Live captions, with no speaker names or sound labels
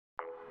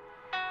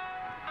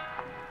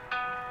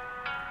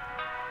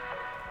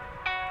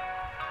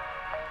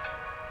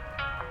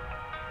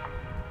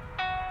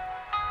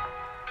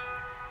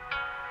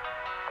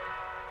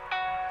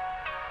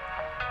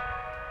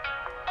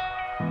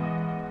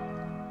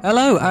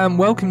Hello and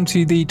welcome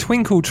to the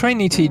Twinkl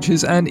Trainee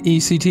Teachers and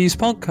ECTs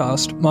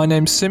podcast. My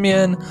name's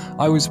Simeon.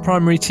 I was a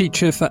primary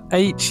teacher for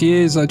 8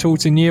 years. I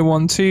taught in year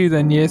 1, 2,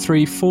 then year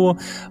 3, 4.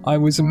 I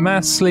was a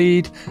maths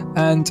lead,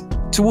 and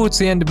towards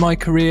the end of my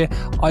career,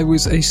 I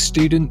was a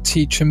student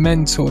teacher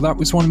mentor. That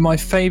was one of my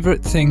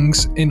favourite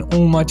things in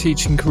all my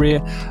teaching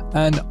career,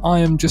 and I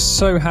am just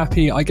so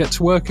happy I get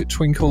to work at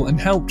Twinkl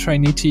and help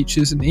trainee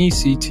teachers and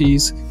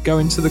ECTs go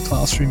into the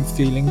classroom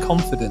feeling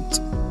confident.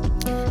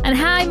 And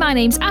hi, my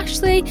name's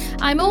Ashley.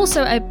 I'm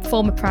also a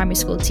former primary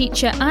school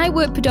teacher. I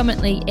work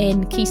predominantly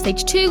in Key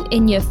Stage 2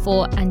 in Year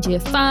 4 and Year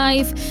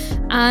 5.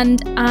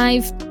 And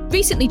I've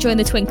recently joined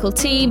the Twinkl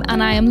team,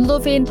 and I am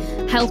loving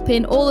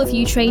helping all of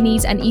you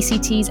trainees and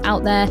ECTs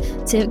out there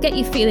to get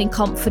you feeling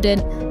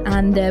confident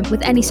and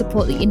with any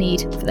support that you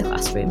need for the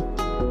classroom.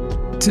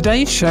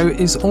 Today's show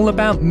is all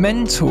about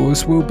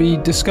mentors. We'll be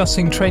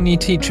discussing trainee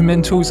teacher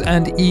mentors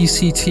and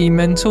ECT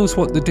mentors,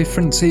 what the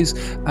difference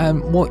is,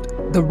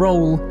 what the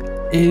role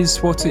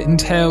is, what it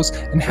entails,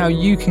 and how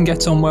you can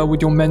get on well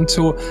with your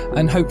mentor,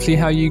 and hopefully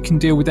how you can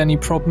deal with any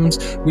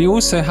problems. We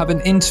also have an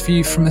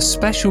interview from a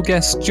special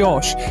guest,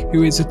 Josh,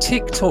 who is a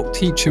TikTok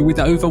teacher with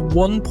over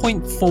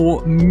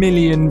 1.4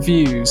 million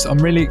views. I'm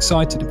really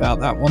excited about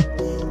that one.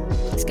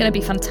 It's going to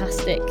be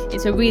fantastic.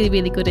 It's a really,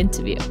 really good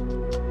interview.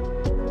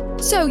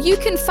 So you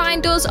can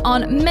find us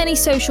on many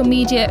social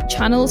media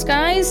channels,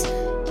 guys.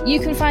 You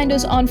can find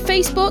us on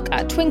Facebook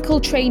at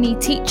Twinkl Trainee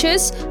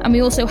Teachers, and we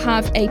also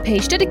have a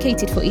page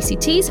dedicated for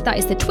ECTs. That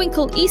is the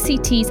Twinkl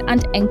ECTs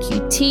and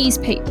NQTs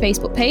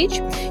Facebook page.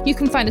 You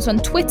can find us on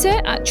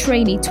Twitter at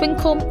Trainee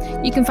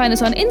Twinkl. You can find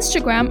us on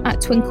Instagram at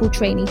Twinkl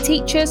Trainee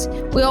Teachers.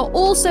 We are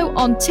also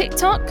on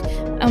TikTok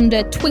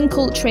under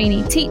Twinkl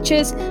Trainee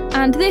Teachers,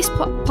 and this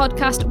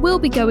podcast will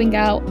be going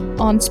out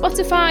on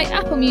Spotify,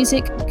 Apple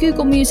Music,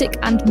 Google Music,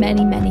 and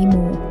many, many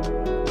more.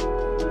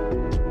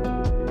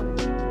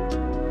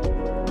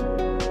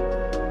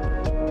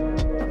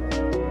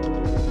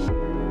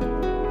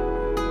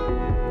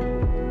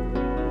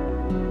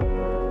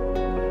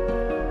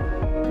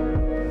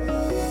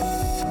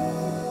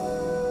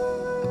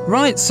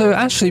 Right, so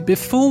Ashley,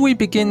 before we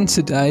begin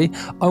today,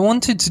 I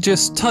wanted to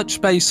just touch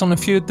base on a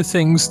few of the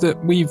things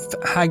that we've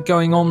had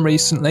going on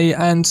recently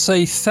and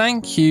say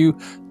thank you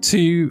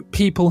to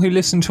people who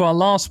listened to our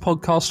last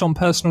podcast on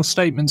personal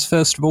statements,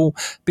 first of all,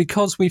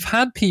 because we've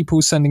had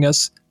people sending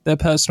us their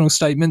personal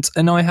statements,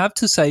 and I have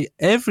to say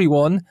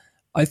everyone,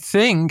 I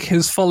think,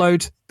 has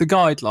followed the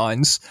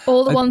guidelines.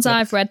 All the ones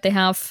I've read, they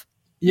have.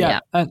 Yeah.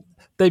 And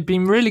they've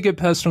been really good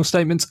personal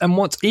statements. And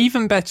what's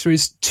even better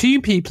is 2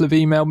 people have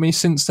emailed me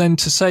since then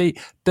to say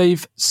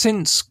they've,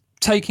 since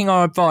taking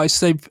our advice,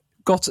 they've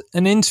got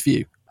an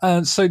interview.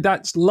 So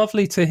that's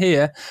lovely to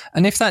hear.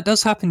 And if that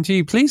does happen to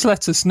you, please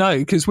let us know,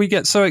 because we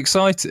get so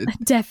excited.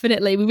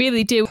 Definitely, we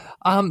really do.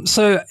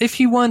 So if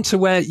you weren't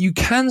aware, you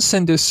can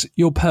send us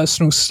your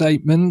personal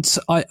statement.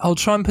 I'll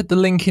try and put the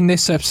link in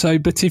this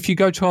episode, but if you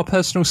go to our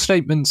personal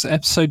statements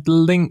episode, the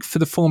link for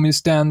the form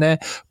is down there.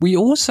 We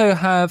also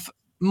have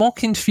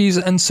mock interviews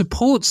and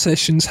support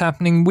sessions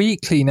happening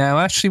weekly now.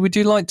 Ashley, would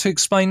you like to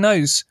explain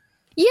those?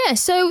 Yeah,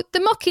 so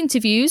the mock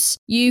interviews,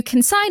 you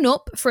can sign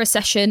up for a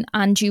session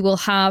and you will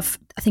have,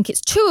 I think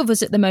it's 2 of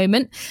us at the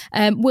moment,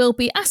 we'll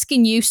be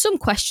asking you some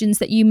questions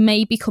that you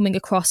may be coming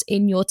across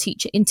in your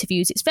teacher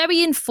interviews. It's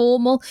very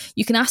informal.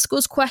 You can ask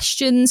us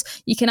questions,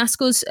 you can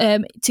ask us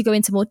to go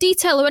into more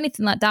detail or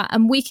anything like that,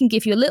 and we can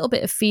give you a little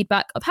bit of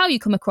feedback of how you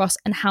come across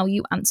and how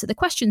you answer the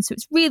questions. So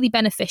it's really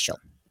beneficial.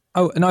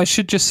 Oh, and I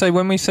should just say,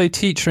 when we say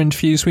teacher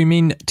interviews, we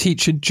mean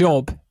teacher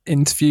job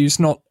interviews,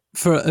 not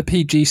for a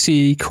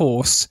PGCE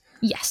course.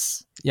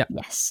 Yes. Yeah.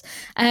 Yes.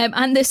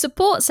 And the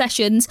support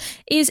sessions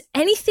is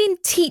anything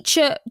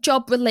teacher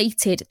job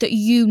related that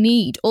you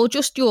need, or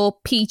just your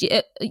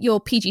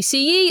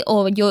PGCE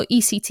or your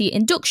ECT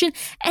induction,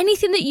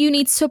 anything that you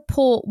need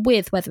support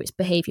with, whether it's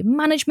behaviour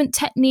management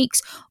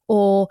techniques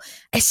or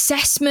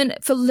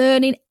assessment for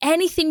learning,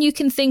 anything you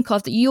can think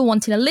of that you're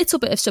wanting a little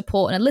bit of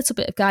support and a little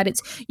bit of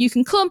guidance, you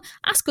can come,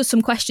 ask us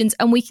some questions,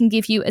 and we can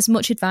give you as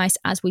much advice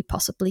as we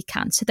possibly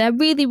can. So they're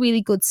really,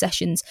 really good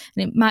sessions,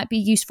 and it might be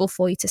useful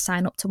for you to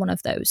sign up to one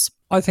of those.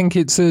 I think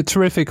it's a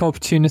terrific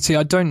opportunity.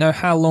 I don't know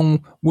how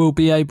long we'll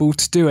be able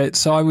to do it,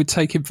 so I would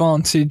take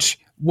advantage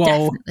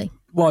while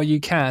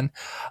you can.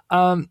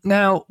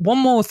 Now, one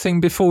more thing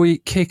before we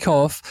kick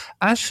off.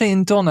 Ashley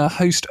and Donna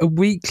host a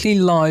weekly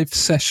live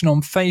session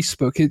on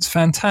Facebook. It's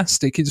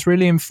fantastic. It's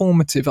really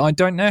informative. I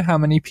don't know how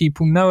many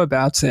people know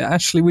about it.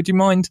 Ashley, would you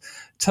mind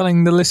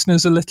telling the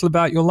listeners a little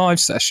about your live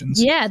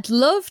sessions? Yeah, I'd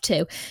love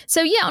to.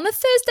 So yeah, on a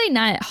Thursday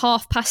night at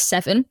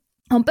 7:30,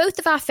 on both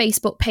of our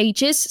Facebook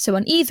pages, so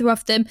on either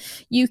of them,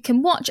 you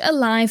can watch a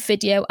live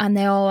video, and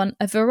they are on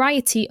a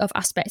variety of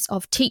aspects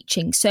of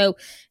teaching. So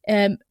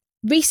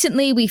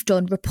recently we've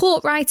done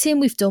report writing,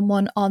 we've done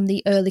one on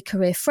the early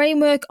career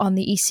framework, on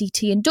the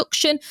ECT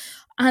induction,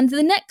 And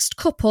the next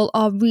couple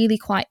are really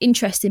quite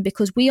interesting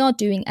because we are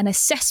doing an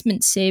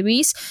assessment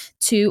series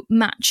to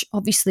match,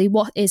 obviously,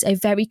 what is a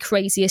very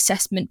crazy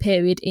assessment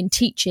period in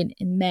teaching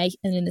in May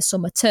and in the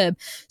summer term.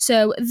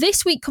 So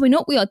this week coming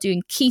up, we are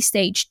doing Key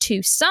Stage 2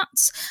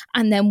 SATs,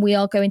 and then we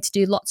are going to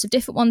do lots of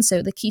different ones.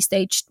 So the Key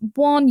Stage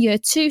 1, Year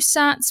 2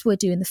 SATs, we're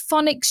doing the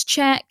phonics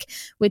check,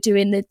 we're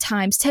doing the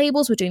times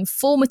tables, we're doing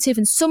formative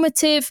and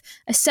summative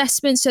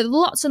assessments. So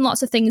lots and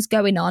lots of things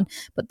going on,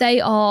 but they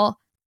are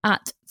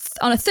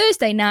on a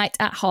Thursday night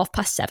at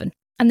 7:30,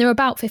 and they're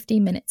about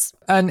 15 minutes.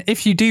 And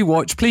if you do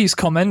watch, please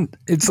comment.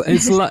 It's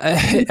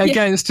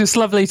again, it's just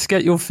lovely to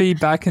get your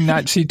feedback and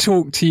actually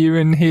talk to you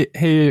and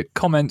hear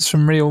comments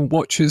from real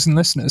watchers and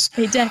listeners.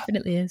 It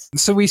definitely is.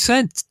 So we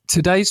said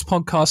today's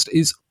podcast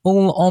is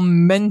all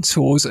on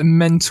mentors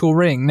and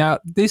mentoring. Now,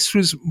 this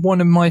was one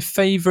of my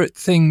favorite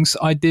things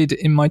I did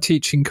in my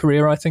teaching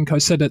career. I think I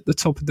said at the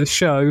top of the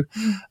show.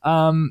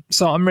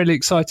 So I'm really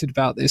excited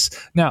about this.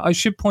 Now, I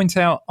should point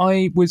out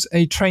I was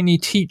a trainee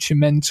teacher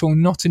mentor,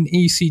 not an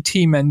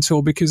ECT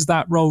mentor, because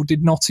that role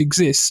did not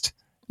exist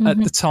at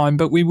the time,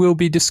 but we will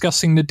be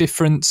discussing the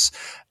difference.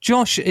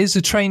 Josh is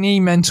a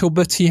trainee mentor,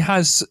 but he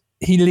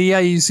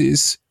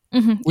liaises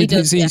with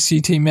his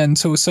ECT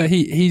mentor, so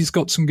he's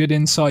got some good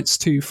insights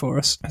too for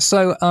us.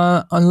 So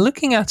I'm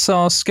looking at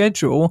our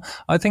schedule.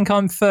 I think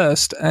I'm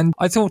first, and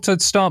I thought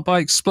I'd start by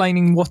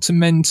explaining what a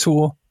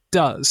mentor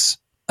does.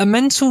 A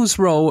mentor's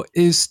role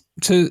is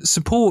to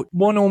support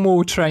one or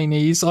more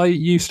trainees. I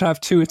used to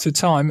have 2 at a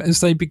time as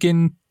they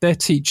begin their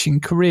teaching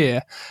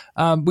career.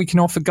 We can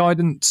offer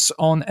guidance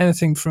on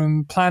anything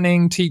from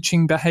planning,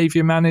 teaching,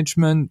 behaviour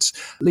management,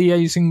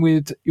 liaising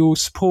with your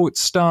support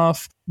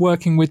staff,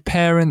 working with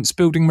parents,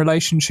 building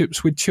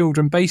relationships with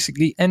children,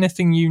 basically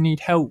anything you need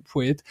help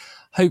with.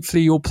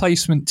 Hopefully your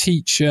placement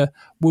teacher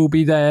will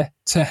be there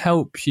to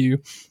help you.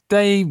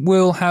 They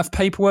will have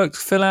paperwork to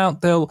fill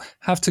out. They'll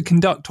have to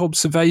conduct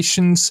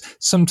observations.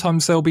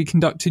 Sometimes they'll be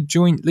conducted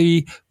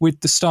jointly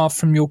with the staff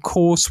from your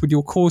course, with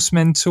your course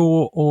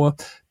mentor, or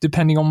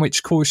depending on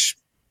which course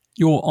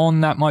you're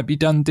on, that might be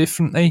done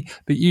differently,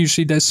 but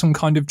usually there's some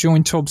kind of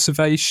joint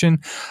observation.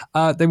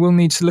 They will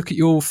need to look at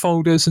your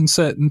folders and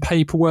certain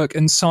paperwork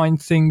and sign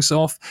things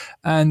off.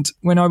 And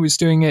when I was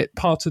doing it,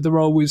 part of the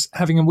role was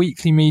having a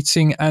weekly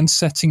meeting and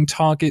setting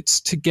targets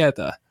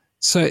together.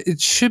 So it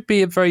should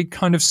be a very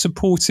kind of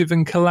supportive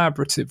and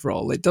collaborative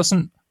role. It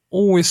doesn't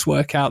always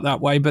work out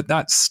that way, but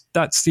that's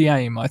the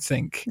aim, I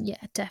think.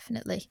 Yeah,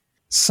 definitely.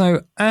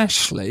 So,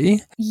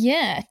 Ashley.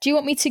 Yeah. Do you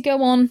want me to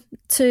go on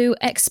to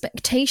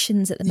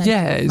expectations at the moment?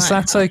 Yeah, is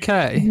that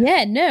okay?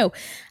 Yeah, no.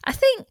 I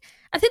think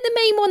the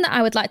main one that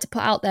I would like to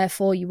put out there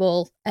for you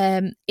all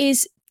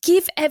is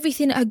give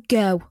everything a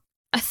go.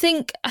 I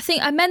think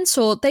a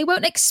mentor, they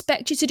won't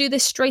expect you to do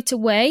this straight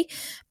away,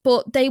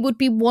 but they would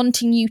be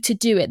wanting you to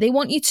do it. They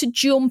want you to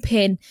jump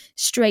in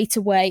straight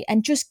away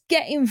and just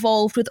get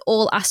involved with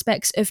all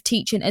aspects of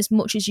teaching as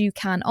much as you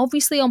can.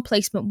 Obviously, on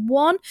placement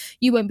 1,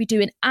 you won't be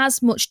doing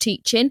as much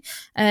teaching,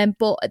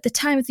 but at the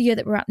time of the year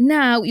that we're at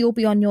now, you'll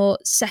be on your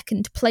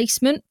 2nd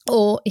placement,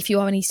 or if you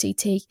are an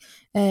ECT,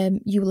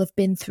 you will have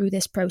been through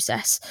this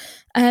process.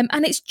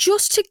 And it's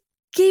just to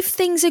give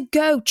things a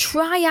go.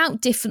 Try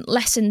out different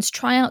lessons,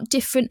 try out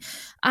different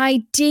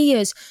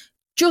ideas.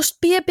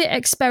 Just be a bit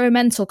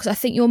experimental, because I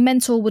think your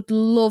mentor would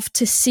love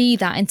to see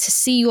that and to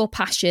see your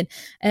passion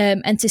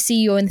and to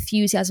see your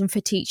enthusiasm for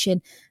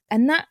teaching.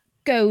 And that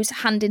goes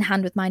hand in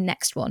hand with my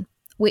next one,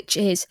 which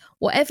is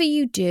whatever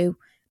you do,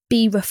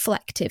 be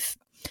reflective.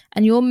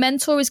 And your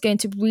mentor is going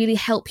to really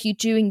help you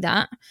doing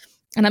that.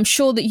 And I'm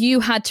sure that you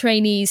had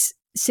trainees,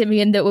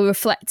 Simeon, that were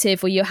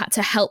reflective, or you had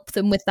to help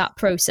them with that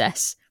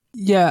process.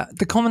 Yeah,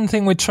 the common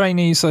thing with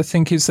trainees, I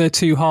think, is they're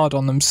too hard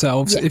on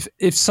themselves. Yeah.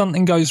 If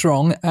something goes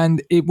wrong,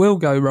 and it will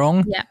go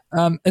wrong,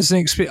 as an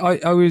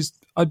experience,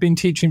 I'd been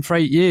teaching for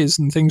 8 years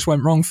and things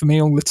went wrong for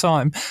me all the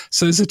time.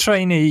 So as a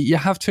trainee, you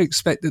have to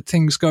expect that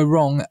things go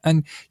wrong,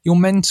 and your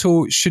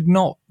mentor should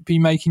not be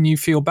making you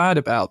feel bad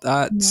about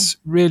that. Yeah.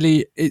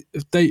 Really,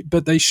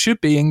 but they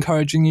should be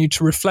encouraging you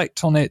to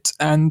reflect on it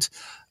and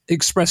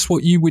express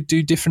what you would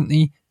do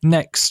differently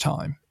next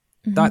time.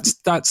 Mm-hmm.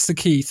 That's the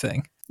key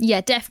thing.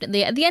 Yeah,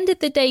 definitely. At the end of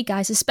the day,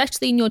 guys,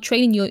 especially in your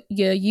training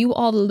year, you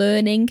are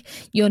learning.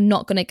 You're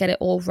not going to get it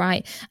all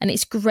right. And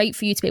it's great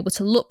for you to be able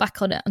to look back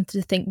on it and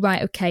to think,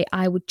 right, okay,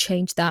 I would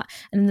change that.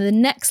 And then the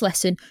next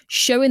lesson,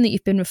 showing that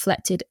you've been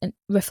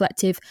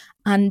reflective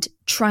and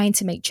trying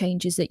to make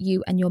changes that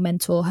you and your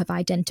mentor have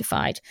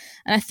identified.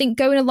 And I think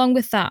going along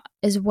with that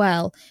as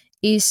well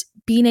is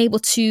being able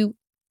to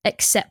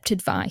accept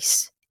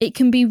advice. It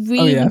can be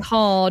really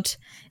hard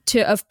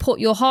to have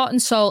put your heart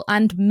and soul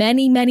and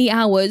many, many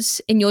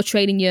hours in your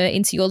training year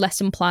into your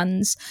lesson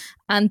plans.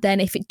 And then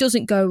if it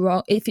doesn't go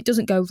wrong, if it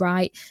doesn't go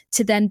right,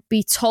 to then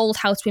be told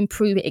how to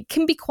improve it, it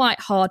can be quite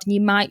hard, and you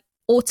might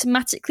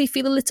automatically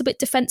feel a little bit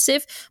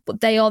defensive,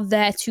 but they are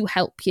there to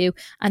help you,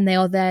 and they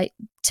are there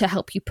to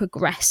help you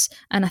progress.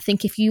 And I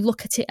think if you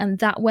look at it in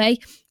that way,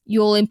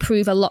 you'll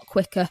improve a lot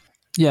quicker.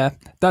 Yeah,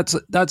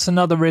 that's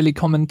another really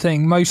common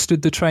thing. Most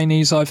of the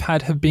trainees I've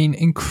had have been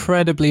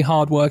incredibly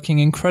hardworking,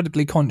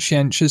 incredibly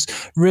conscientious,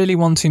 really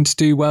wanting to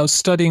do well,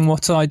 studying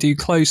what I do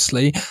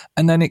closely.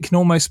 And then it can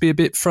almost be a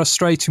bit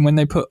frustrating when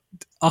they put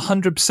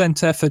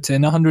 100% effort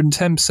in,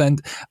 110%,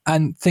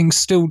 and things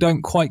still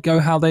don't quite go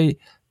how they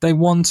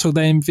want or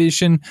they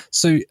envision.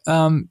 So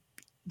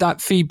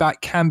that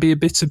feedback can be a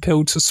bitter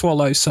pill to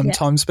swallow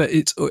sometimes, but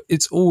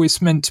it's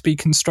always meant to be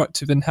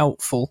constructive and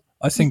helpful,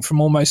 I think,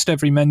 from almost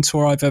every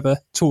mentor I've ever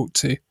talked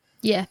to.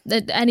 Yeah,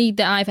 any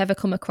that I've ever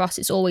come across,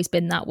 it's always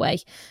been that way.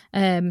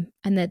 And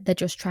they're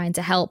just trying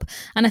to help.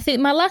 And I think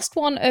my last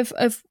one of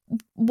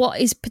what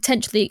is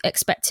potentially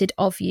expected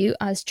of you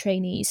as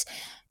trainees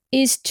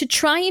is to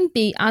try and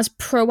be as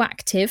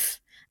proactive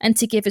and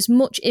to give as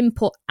much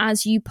input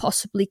as you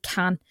possibly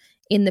can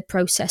in the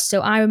process. So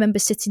I remember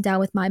sitting down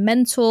with my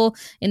mentor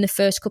in the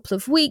first couple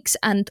of weeks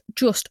and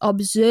just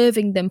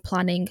observing them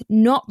planning,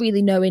 not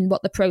really knowing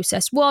what the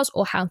process was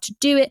or how to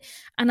do it.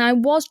 And I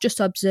was just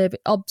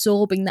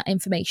absorbing that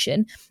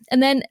information.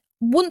 And then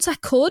once I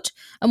could,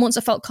 and once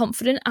I felt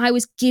confident, I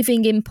was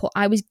giving input.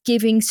 I was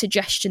giving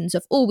suggestions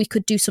of, we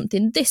could do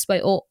something this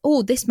way, or,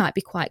 this might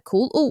be quite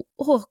cool.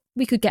 Oh,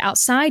 we could get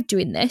outside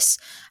doing this.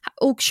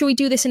 Or should we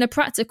do this in a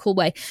practical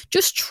way?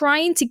 Just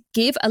trying to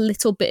give a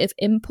little bit of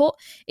input.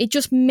 It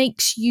just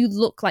makes you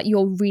look like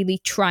you're really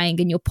trying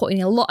and you're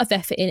putting a lot of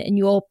effort in and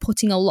you're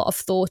putting a lot of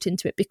thought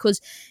into it,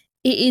 because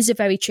it is a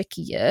very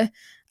tricky year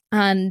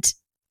and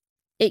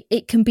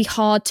it can be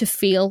hard to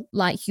feel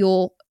like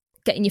you're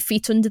getting your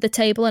feet under the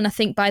table. And I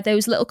think by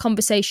those little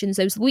conversations,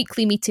 those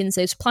weekly meetings,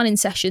 those planning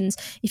sessions,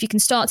 if you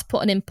can start to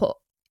put an input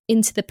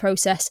into the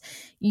process,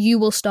 you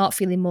will start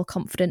feeling more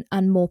confident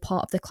and more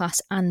part of the class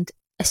and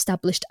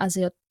established as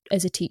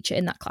a teacher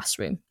in that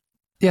classroom.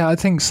 Yeah, I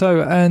think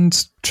so.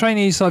 And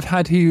trainees I've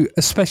had who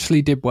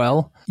especially did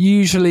well,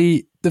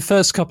 usually the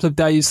first couple of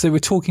days they were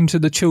talking to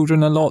the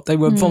children a lot. They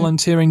were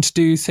volunteering to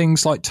do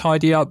things like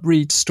tidy up,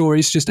 read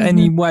stories, just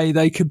any way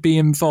they could be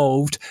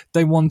involved.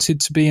 They wanted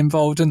to be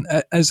involved. And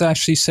as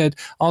Ashley said,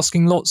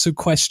 asking lots of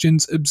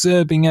questions,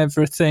 observing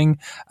everything,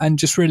 and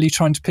just really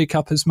trying to pick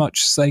up as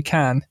much as they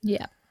can.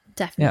 Yeah,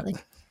 definitely.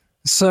 Yeah.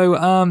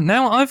 So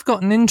now I've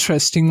got an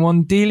interesting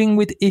one, dealing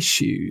with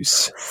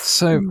issues.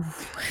 So,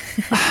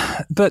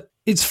 but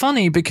it's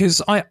funny because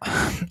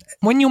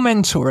when you're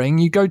mentoring,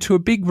 you go to a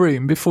big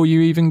room before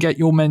you even get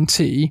your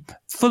mentee,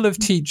 full of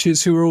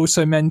teachers who are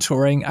also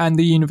mentoring and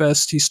the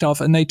university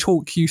staff, and they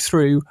talk you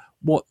through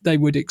what they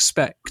would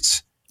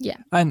expect. Yeah.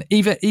 And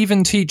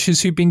even teachers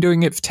who've been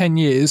doing it for 10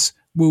 years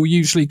will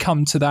usually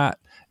come to that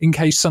in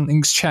case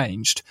something's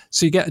changed.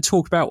 So you get to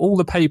talk about all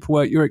the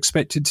paperwork you're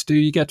expected to do.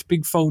 You get a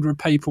big folder of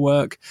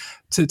paperwork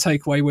to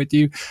take away with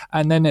you.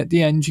 And then at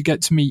the end, you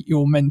get to meet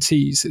your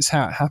mentees. Is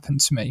how it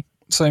happened to me.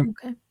 So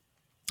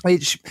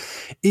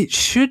it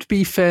should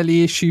be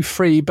fairly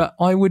issue-free, but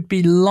I would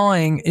be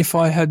lying if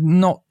I had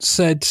not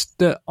said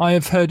that I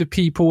have heard of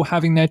people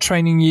having their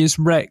training years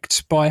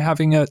wrecked by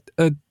having a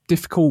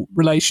difficult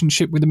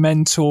relationship with a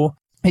mentor.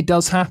 It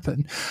does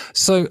happen.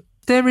 So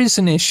there is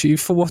an issue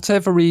for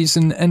whatever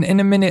reason, and in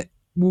a minute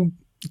we'll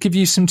give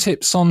you some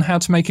tips on how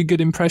to make a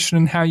good impression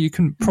and how you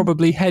can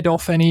probably head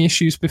off any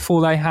issues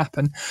before they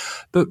happen.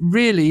 But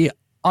really,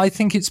 I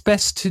think it's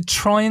best to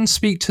try and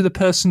speak to the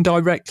person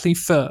directly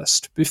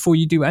first before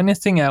you do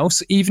anything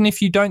else. Even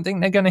if you don't think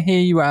they're going to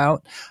hear you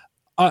out,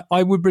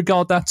 I would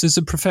regard that as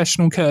a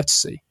professional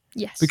courtesy.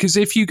 Yes. Because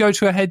if you go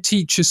to a head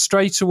teacher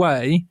straight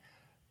away,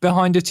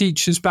 behind a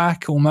teacher's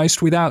back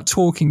almost, without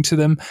talking to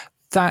them,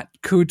 that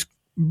could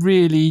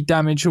really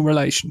damage your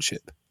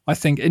relationship, I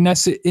think,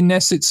 unless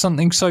it's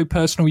something so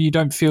personal you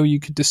don't feel you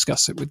could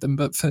discuss it with them.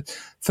 But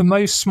for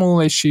most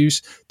small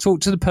issues, talk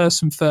to the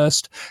person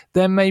first,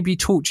 then maybe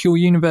talk to your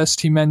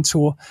university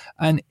mentor.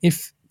 And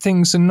if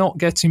things are not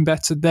getting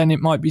better, then it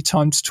might be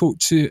time to talk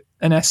to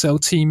an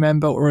SLT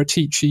member or a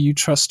teacher you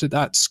trust at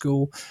that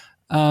school.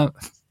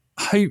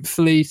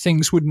 Hopefully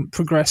things wouldn't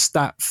progress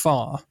that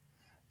far.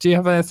 Do you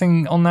have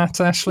anything on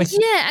that, Ashley?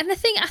 Yeah, and I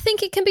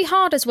think it can be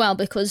hard as well,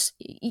 because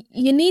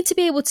you need to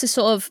be able to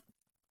sort of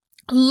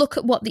look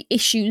at what the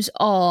issues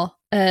are.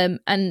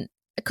 And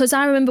because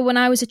I remember when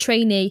I was a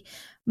trainee,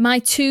 my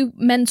two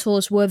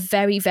mentors were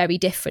very, very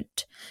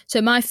different.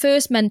 So my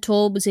first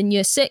mentor was in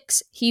year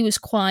 6. He was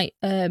quite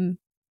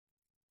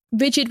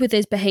rigid with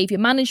his behaviour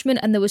management,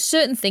 and there were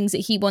certain things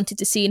that he wanted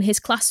to see in his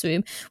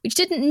classroom which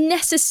didn't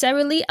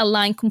necessarily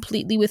align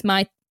completely with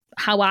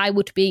how I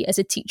would be as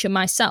a teacher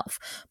myself.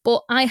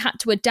 But I had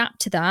to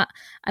adapt to that,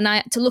 and I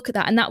had to look at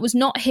that. And that was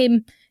not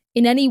him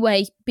in any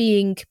way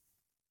being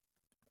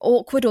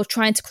awkward or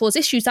trying to cause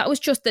issues. That was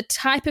just the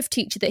type of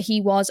teacher that he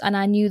was. And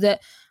I knew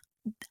that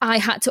I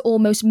had to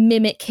almost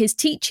mimic his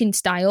teaching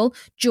style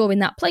during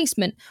that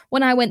placement.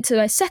 When I went to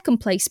a second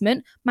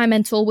placement, my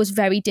mentor was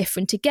very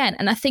different again.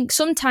 And I think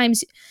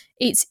sometimes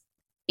it's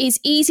it's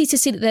easy to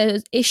see that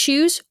there's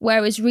issues,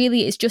 whereas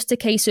really it's just a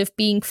case of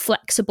being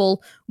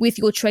flexible with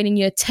your training.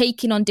 You're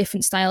taking on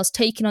different styles,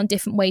 taking on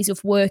different ways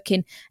of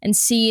working, and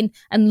seeing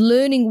and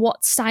learning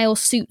what style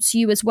suits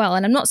you as well.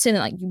 And I'm not saying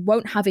that like you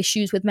won't have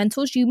issues with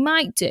mentors, you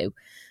might do,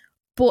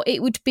 but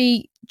it would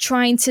be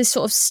trying to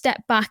sort of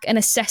step back and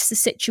assess the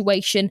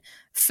situation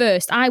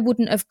first. I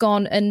wouldn't have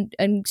gone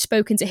and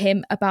spoken to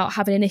him about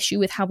having an issue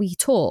with how he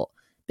taught,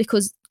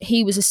 because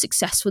he was a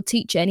successful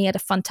teacher and he had a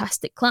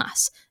fantastic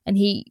class,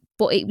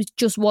 but it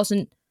just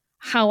wasn't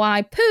how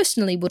I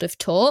personally would have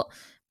taught.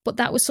 But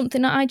that was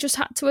something that I just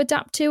had to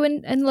adapt to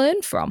and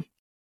learn from.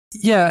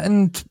 Yeah,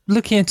 and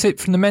looking at it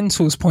from the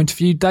mentor's point of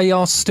view, they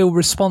are still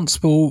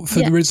responsible for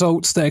the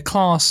results their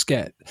class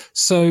get.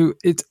 So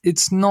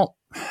it's not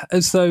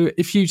as though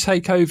if you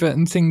take over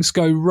and things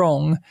go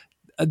wrong,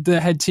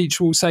 the head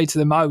teacher will say to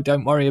them, oh,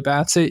 don't worry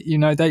about it. You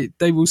know,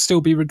 they will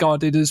still be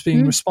regarded as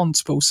being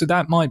responsible. So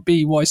that might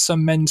be why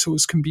some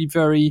mentors can be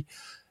very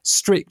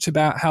strict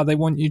about how they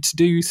want you to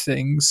do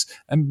things.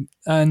 And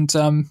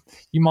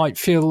you might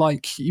feel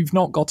like you've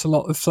not got a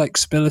lot of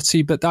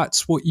flexibility, but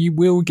that's what you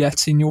will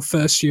get in your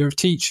first year of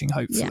teaching,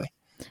 hopefully. Yeah.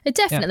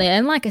 Definitely. Yeah.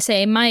 And like I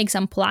say, in my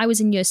example, I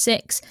was in year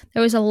 6.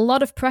 There was a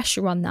lot of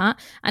pressure on that.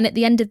 And at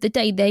the end of the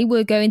day, they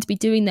were going to be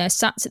doing their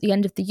SATs at the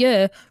end of the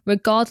year,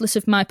 regardless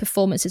of my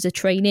performance as a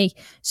trainee.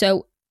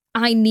 So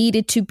I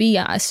needed to be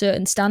at a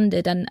certain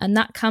standard. And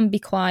that can be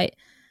quite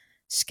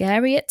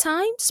scary at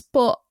times.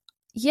 But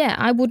yeah,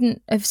 I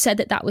wouldn't have said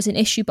that was an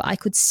issue, but I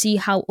could see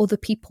how other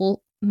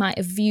people might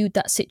have viewed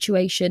that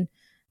situation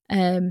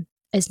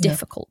as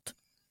difficult.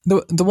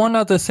 The one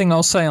other thing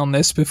I'll say on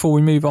this before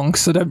we move on,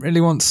 because I don't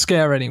really want to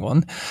scare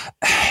anyone,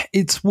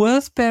 it's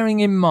worth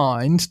bearing in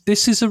mind,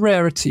 this is a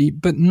rarity,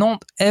 but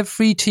not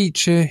every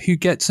teacher who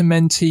gets a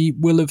mentee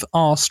will have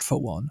asked for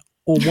one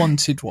or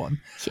wanted one.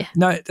 Yeah.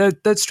 No,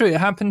 that's true. It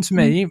happened to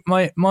me.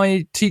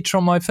 My teacher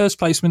on my first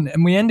placement,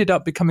 and we ended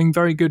up becoming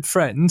very good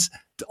friends.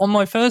 On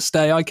my first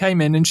day, I came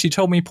in and she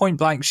told me point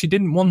blank she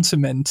didn't want a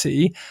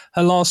mentee.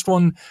 Her last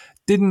one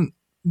didn't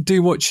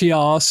do what she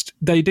asked.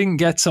 They didn't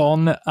get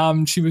on.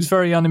 She was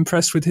very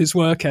unimpressed with his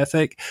work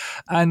ethic,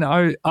 and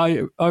I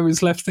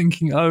was left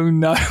thinking, oh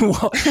no,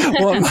 what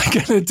am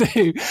I going to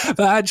do?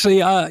 But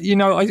actually,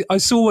 I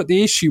saw what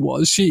the issue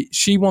was.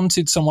 She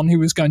wanted someone who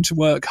was going to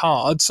work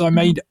hard, so I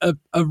made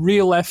a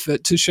real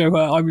effort to show her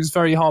I was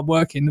very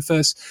hardworking the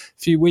first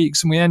few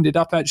weeks, and we ended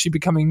up actually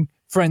becoming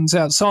friends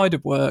outside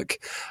of work.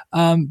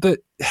 But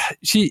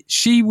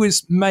she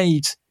was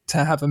made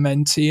to have a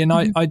mentee, and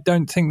I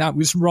don't think that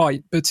was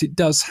right, but it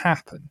does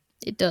happen.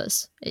 It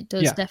does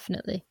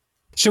definitely.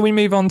 Shall we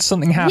move on to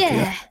something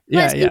happier?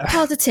 Let's be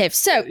positive.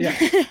 So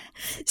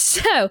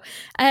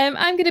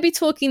I'm going to be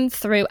talking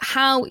through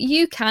how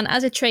you can,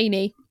 as a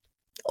trainee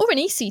or an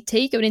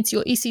ECT going into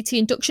your ECT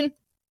induction,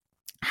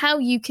 how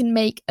you can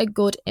make a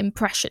good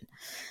impression.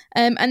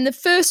 And the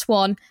first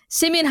one,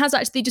 Simeon has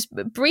actually just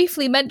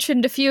briefly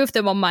mentioned a few of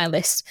them on my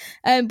list,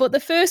 but the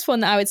first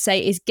one that I would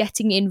say is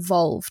getting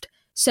involved.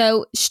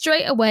 So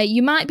straight away,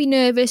 you might be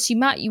nervous, you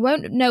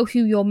won't know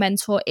who your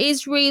mentor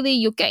is really,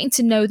 you're getting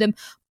to know them,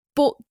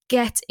 but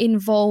get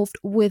involved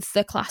with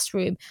the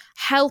classroom.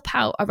 Help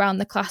out around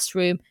the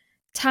classroom,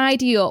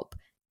 tidy up,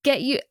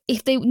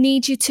 if they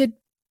need you to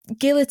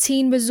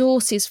guillotine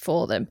resources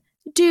for them,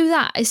 do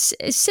that. As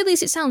silly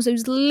as it sounds,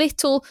 those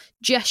little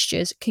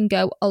gestures can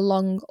go a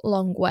long,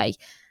 long way.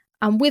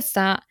 And with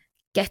that,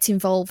 get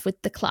involved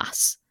with the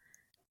class.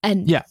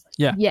 And yeah,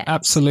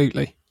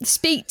 absolutely.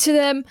 Speak to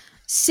them.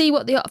 See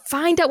what they are,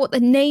 find out what the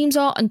names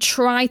are and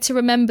try to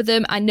remember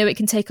them. I know it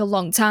can take a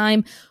long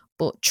time,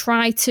 but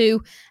try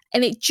to.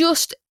 And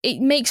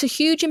it makes a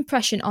huge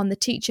impression on the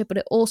teacher, but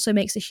it also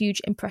makes a huge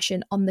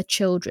impression on the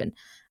children.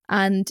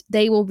 And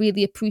they will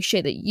really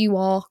appreciate that you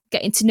are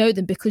getting to know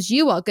them, because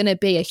you are going to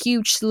be a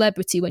huge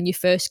celebrity when you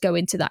first go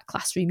into that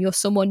classroom. You're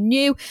someone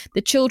new.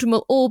 The children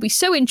will all be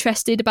so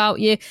interested about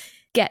you.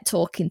 Get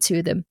talking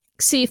to them.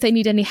 See if they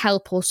need any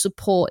help or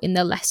support in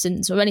their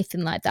lessons or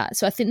anything like that.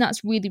 So I think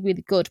that's really,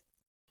 really good.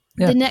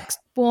 Yeah. The next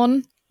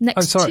one.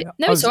 It's all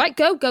right.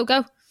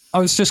 Go. I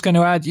was just going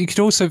to add, you could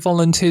also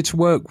volunteer to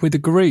work with a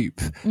group,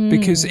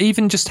 because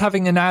even just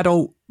having an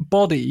adult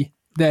body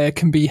there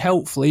can be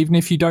helpful. Even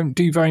if you don't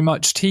do very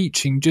much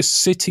teaching,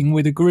 just sitting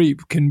with a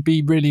group can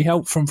be really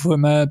helpful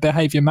from a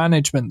behaviour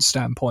management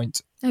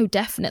standpoint. Oh,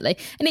 definitely.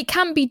 And it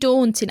can be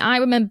daunting. I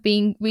remember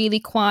being really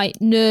quite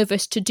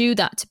nervous to do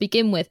that to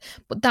begin with,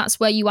 but that's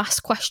where you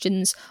ask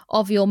questions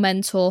of your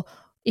mentor.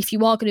 If you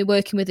are going to be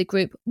working with a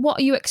group, what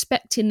are you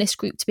expecting this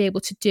group to be able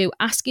to do?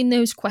 Asking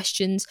those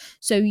questions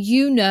so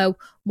you know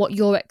what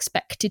you're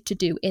expected to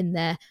do in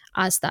there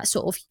as that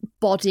sort of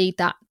body,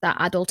 that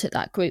adult at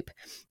that group.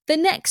 The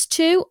next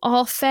two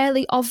are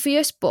fairly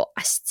obvious, but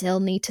I still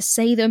need to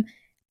say them.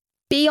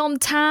 Be on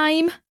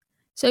time.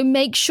 So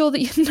make sure that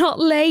you're not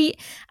late.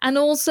 And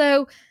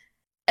also,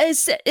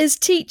 as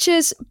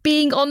teachers,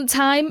 being on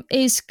time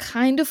is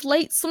kind of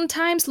late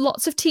sometimes.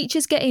 Lots of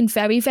teachers get in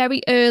very,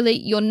 very early.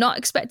 You're not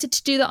expected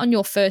to do that on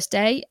your first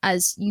day,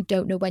 as you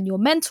don't know when your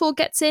mentor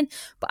gets in.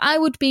 But I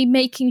would be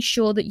making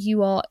sure that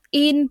you are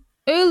in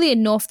early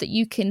enough that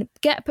you can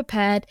get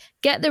prepared,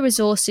 get the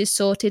resources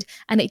sorted,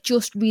 and it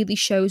just really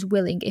shows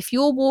willing. If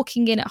you're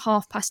walking in at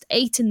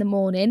 8:30 in the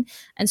morning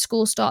and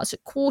school starts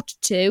at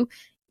 1:45,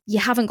 you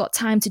haven't got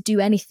time to do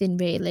anything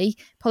really.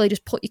 Probably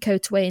just put your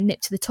coat away and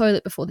nip to the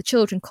toilet before the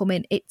children come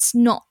in. It's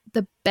not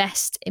the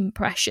best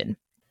impression.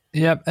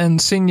 Yep, and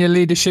senior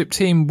leadership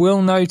team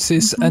will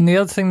notice. And the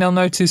other thing they'll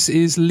notice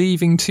is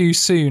leaving too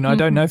soon. I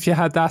don't know if you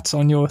had that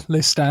on your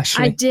list,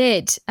 Ashley. I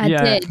did.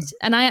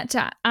 And I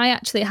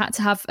actually had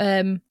to have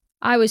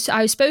I was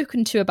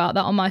spoken to about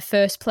that on my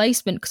first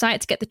placement, because I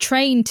had to get the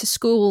train to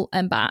school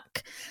and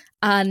back,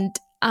 and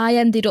I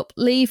ended up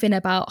leaving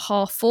about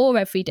 4:30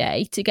 every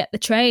day to get the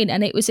train.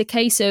 And it was a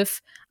case of,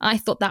 I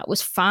thought that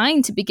was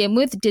fine to begin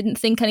with, didn't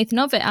think anything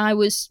of it. I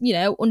was,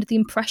 under the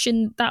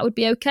impression that would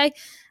be okay.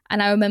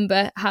 And I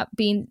remember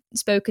being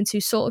spoken to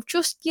sort of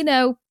just, you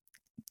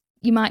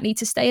might need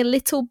to stay a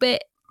little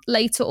bit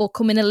later or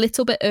come in a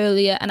little bit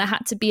earlier. And I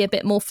had to be a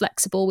bit more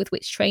flexible with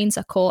which trains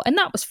I caught. And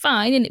that was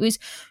fine. And it was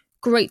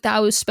great that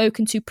I was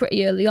spoken to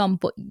pretty early on.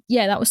 But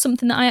yeah, that was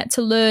something that I had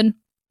to learn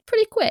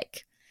pretty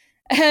quick.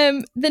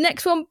 The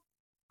next one,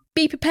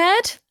 be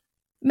prepared.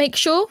 Make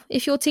sure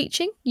if you're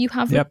teaching, you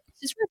have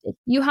resources ready.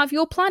 You have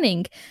your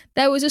planning.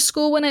 There was a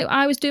school when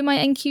I was doing my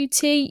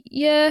NQT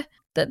year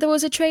that there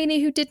was a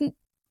trainee who didn't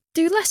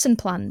do lesson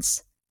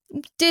plans.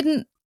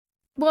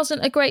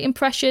 Wasn't a great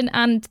impression,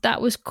 and that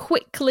was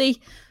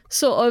quickly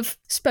sort of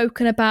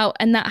spoken about,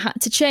 and that had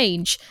to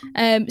change.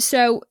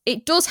 So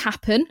it does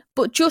happen,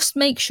 but just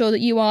make sure that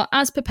you are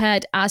as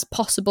prepared as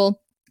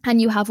possible and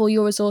you have all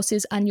your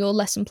resources and your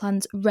lesson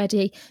plans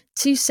ready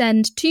to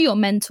send to your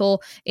mentor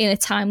in a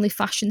timely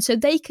fashion, so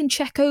they can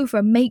check over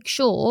and make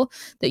sure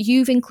that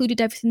you've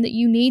included everything that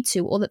you need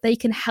to, or that they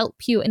can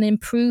help you and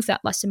improve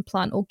that lesson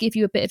plan or give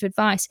you a bit of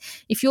advice.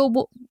 If you're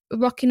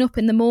rocking up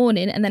in the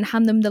morning and then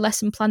hand them the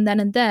lesson plan then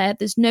and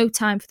there's no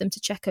time for them to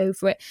check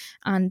over it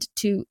and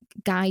to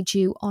guide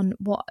you on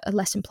what a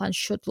lesson plan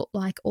should look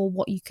like or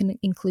what you can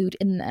include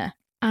in there.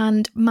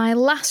 And my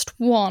last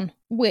one,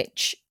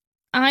 which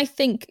I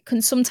think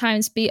can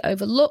sometimes be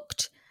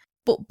overlooked,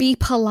 but be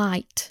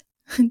polite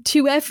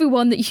to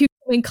everyone that you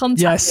come in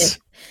contact with.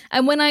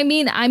 And when I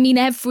mean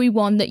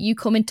everyone that you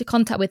come into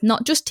contact with,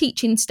 not just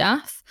teaching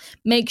staff.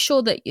 Make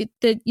sure that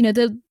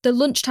the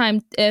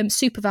lunchtime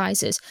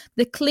supervisors,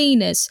 the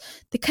cleaners,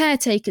 the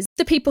caretakers,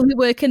 the people who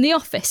work in the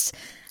office,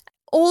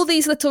 all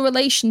these little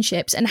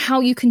relationships and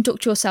how you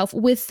conduct yourself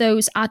with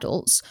those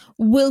adults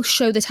will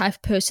show the type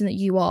of person that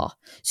you are.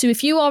 So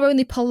if you are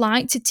only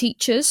polite to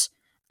teachers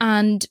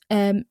and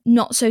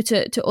not so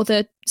to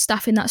other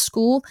staff in that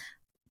school,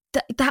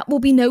 that will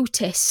be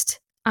noticed,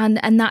 and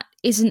that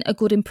isn't a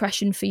good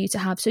impression for you to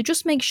have. So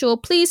just make sure,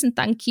 please and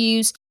thank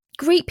yous,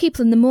 greet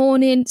people in the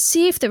morning,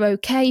 see if they're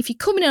okay. If you're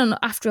coming in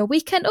after a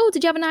weekend,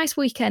 did you have a nice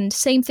weekend?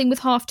 Same thing with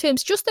half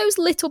terms, just those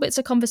little bits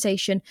of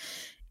conversation.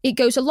 It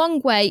goes a long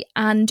way,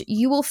 and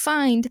you will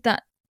find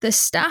that the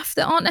staff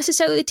that aren't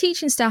necessarily the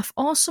teaching staff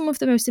are some of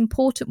the most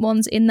important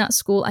ones in that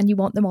school, and you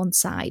want them on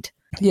side.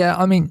 Yeah,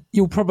 I mean,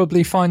 you'll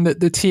probably find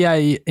that the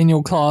TA in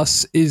your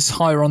class is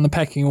higher on the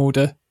pecking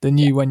order than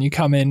you when you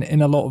come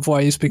in a lot of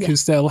ways,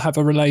 because they'll have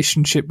a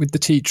relationship with the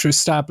teacher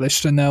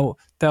established and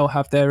they'll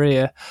have their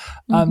ear.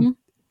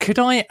 Could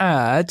I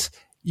add,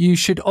 you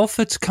should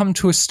offer to come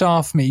to a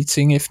staff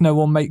meeting if no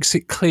one makes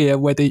it clear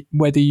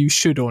whether you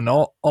should or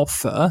not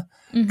offer.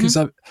 Because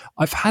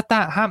I've had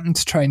that happen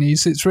to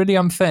trainees. It's really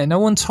unfair. No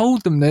one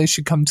told them they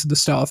should come to the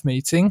staff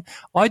meeting.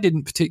 I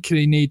didn't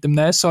particularly need them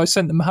there, so I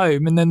sent them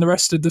home. And then the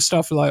rest of the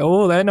staff were like,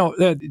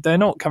 they're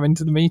not coming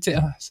to the meeting.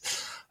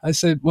 I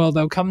said, well,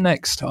 they'll come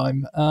next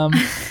time.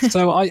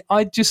 So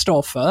I just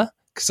offer,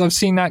 because I've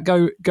seen that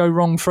go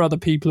wrong for other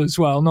people as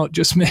well, not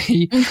just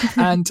me.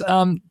 And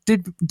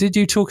did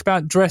you talk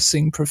about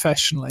dressing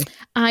professionally?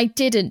 I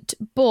didn't,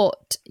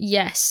 but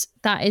yes,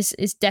 that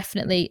is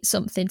definitely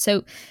something.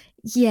 So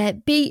yeah,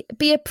 be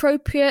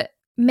appropriate.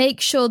 Make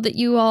sure that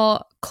you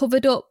are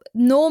covered up.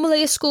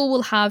 Normally, a school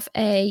will have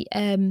a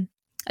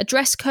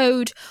dress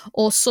code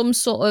or some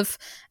sort of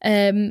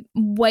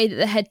way that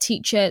the head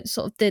teacher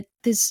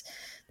there's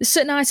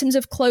certain items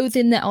of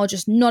clothing that are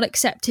just not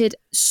accepted.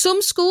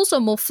 Some schools are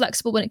more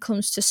flexible when it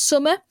comes to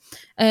summer,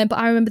 but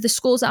I remember the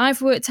schools that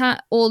I've worked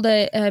at, all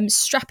the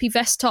strappy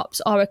vest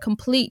tops are a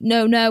complete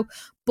no-no.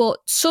 But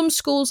some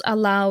schools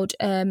allowed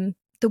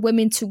the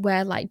women to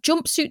wear like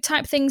jumpsuit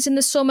type things in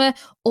the summer,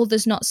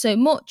 others not so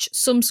much.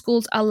 Some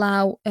schools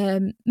allow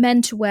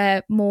men to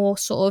wear more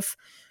sort of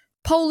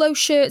polo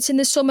shirts in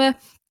the summer,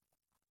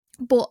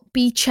 but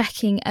be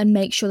checking and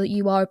make sure that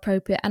you are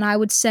appropriate. And I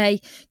would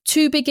say,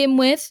 to begin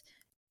with,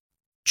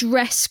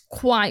 dress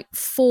quite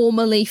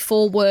formally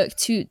for work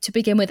to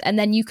begin with, and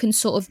then you can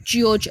sort of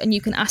judge and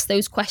you can ask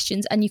those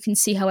questions and you can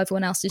see how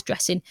everyone else is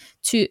dressing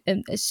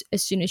as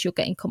soon as you're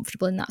getting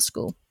comfortable in that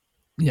school.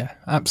 Yeah,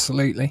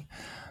 absolutely.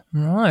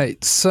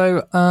 Right.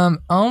 So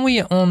are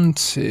we on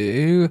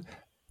to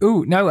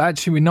Oh, no,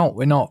 actually,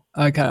 we're not.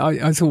 Okay,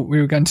 I thought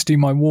we were going to do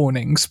my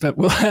warnings, but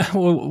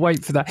we'll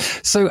wait for that.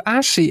 So,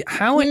 Ashley,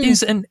 how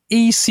is an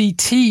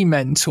ECT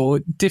mentor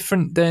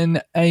different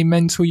than a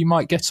mentor you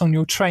might get on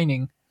your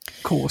training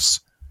course?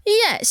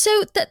 Yeah,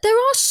 so there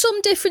are some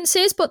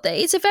differences, but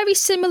it's a very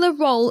similar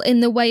role in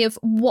the way of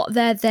what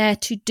they're there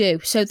to do.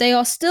 So they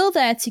are still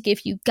there to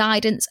give you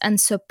guidance and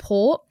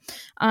support.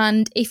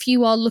 And if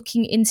you are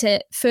looking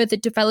into further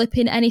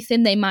developing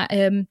anything, they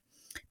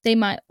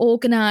might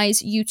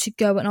organise you to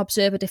go and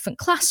observe a different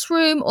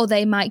classroom, or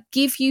they might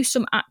give you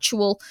some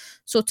actual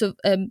sort of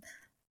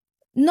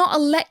not a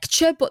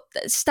lecture but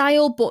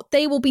style, but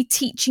they will be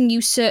teaching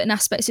you certain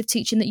aspects of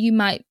teaching that you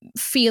might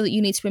feel that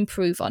you need to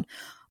improve on.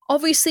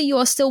 Obviously, you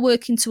are still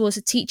working towards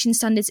the teaching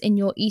standards in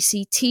your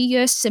ECT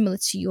year, similar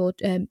to your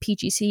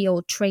PGC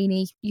or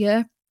trainee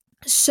year.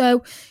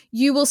 So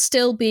you will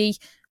still be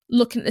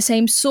looking at the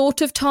same sort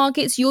of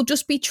targets. You'll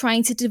just be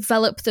trying to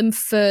develop them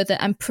further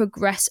and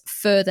progress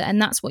further.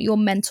 And that's what your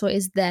mentor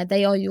is there.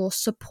 They are your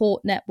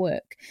support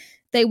network.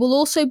 They will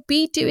also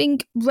be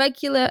doing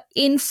regular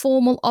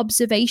informal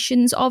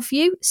observations of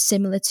you,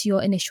 similar to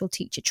your initial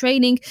teacher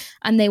training,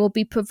 and they will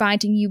be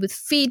providing you with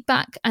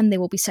feedback, and they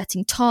will be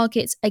setting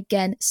targets,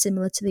 again,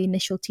 similar to the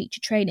initial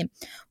teacher training.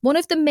 One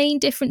of the main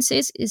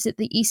differences is that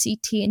the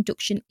ECT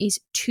induction is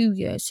 2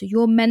 years. So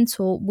your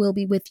mentor will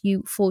be with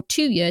you for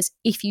 2 years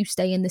if you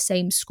stay in the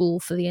same school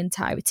for the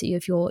entirety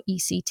of your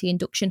ECT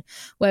induction,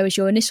 whereas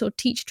your initial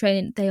teacher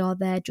training, they are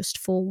there just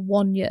for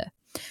 1 year.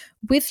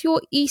 With your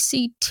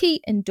ECT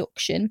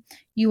induction,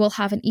 you will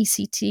have an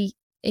ECT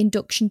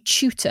induction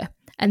tutor,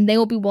 and they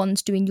will be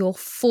ones doing your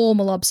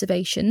formal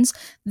observations.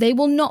 They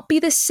will not be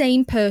the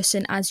same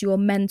person as your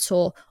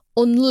mentor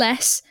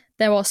unless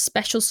there are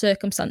special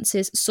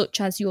circumstances, such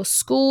as your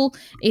school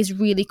is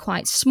really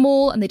quite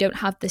small and they don't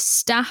have the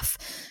staff.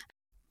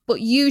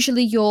 But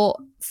usually your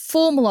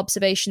formal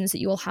observations that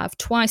you will have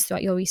twice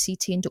throughout your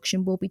ECT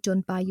induction will be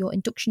done by your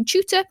induction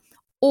tutor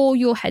or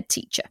your head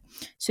teacher.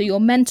 So your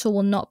mentor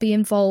will not be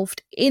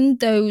involved in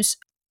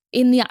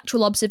the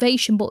actual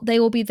observation, but they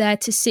will be there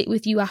to sit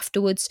with you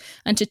afterwards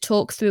and to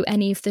talk through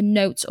any of the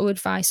notes or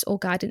advice or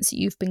guidance that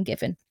you've been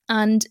given.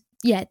 And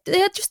yeah,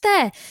 they're just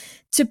there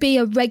to be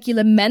a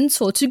regular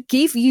mentor, to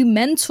give you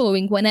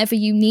mentoring whenever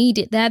you need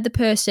it. They're the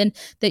person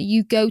that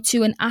you go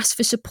to and ask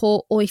for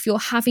support, or if you're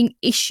having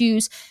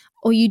issues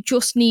or you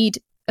just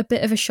need a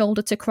bit of a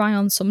shoulder to cry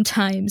on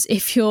sometimes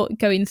if you're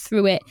going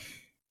through it,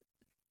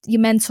 your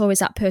mentor is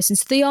that person.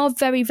 So they are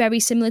very, very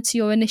similar to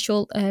your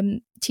initial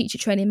teacher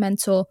training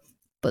mentor,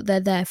 but they're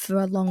there for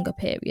a longer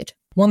period.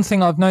 One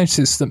thing I've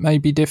noticed that may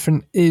be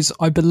different is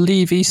I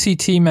believe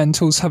ECT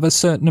mentors have a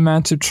certain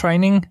amount of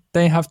training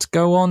they have to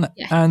go on,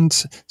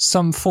 and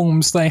some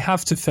forms they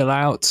have to fill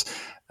out.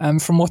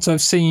 And from what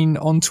I've seen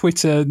on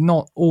Twitter,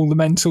 not all the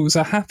mentors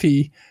are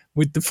happy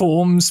with the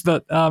forms,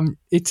 but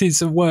it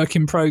is a work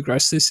in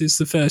progress. This is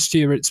the first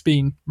year it's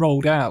been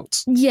rolled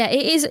out. Yeah,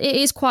 it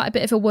is quite a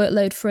bit of a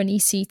workload for an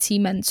ECT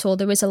mentor.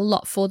 There is a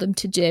lot for them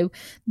to do.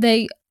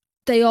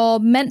 They are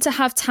meant to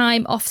have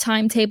time off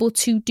timetable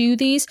to do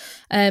these,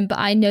 but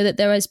I know that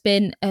there has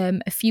been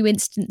a few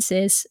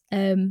instances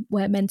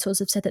where mentors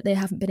have said that they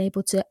haven't been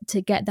able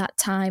to get that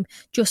time,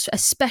 just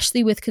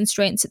especially with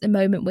constraints at the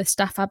moment with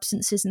staff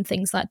absences and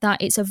things like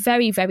that. It's a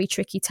very, very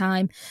tricky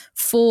time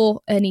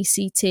for an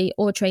ECT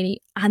or a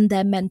trainee and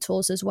their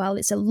mentors as well.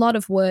 It's a lot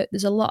of work.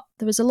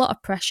 There is a lot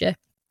of pressure,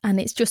 and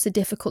it's just a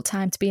difficult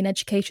time to be in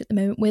education at the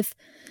moment with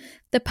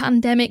the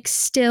pandemic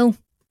still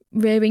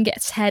rearing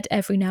its head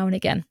every now and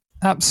again.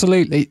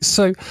 Absolutely.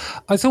 So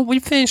I thought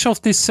we'd finish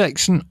off this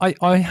section.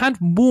 I had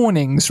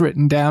warnings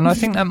written down. I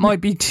think that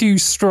might be too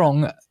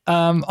strong.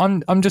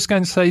 I'm just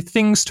going to say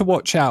things to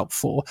watch out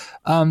for.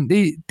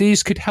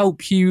 These could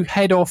help you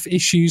head off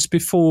issues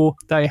before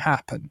they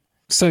happen.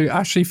 So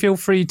Ashley, feel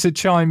free to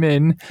chime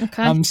in,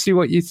 see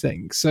what you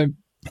think. So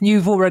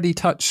you've already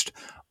touched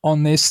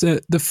on this.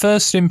 The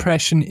first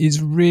impression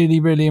is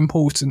really, really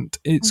important.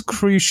 It's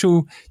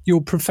crucial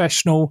you're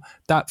professional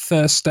that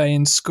first day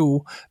in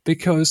school,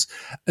 because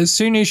as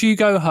soon as you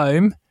go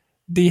home,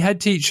 the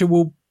head teacher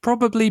will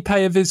probably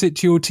pay a visit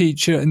to your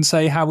teacher and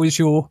say, how was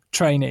your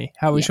trainee?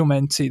 How was your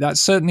mentee? That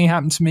certainly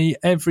happened to me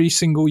every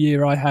single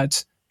year I had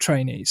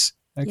trainees.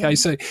 Okay,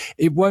 so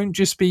it won't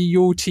just be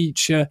your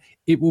teacher,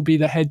 it will be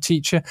the head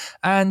teacher.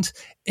 And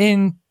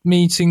in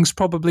meetings,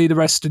 probably the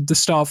rest of the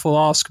staff will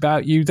ask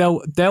about you.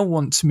 They'll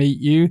want to meet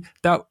you.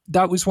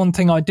 That was one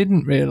thing I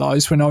didn't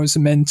realise when I was a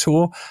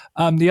mentor.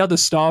 The other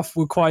staff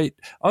were quite,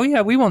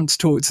 we want to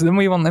talk to them.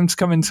 We want them to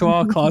come into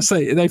our class.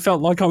 They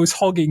felt like I was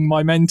hogging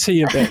my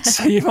mentee a bit.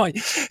 So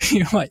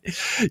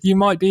you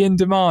might be in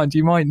demand.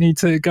 You might need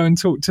to go and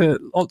talk to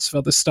lots of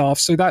other staff.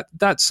 So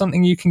that's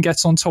something you can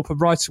get on top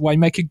of right away.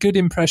 Make a good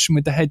impression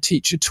with the head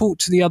teacher. Talk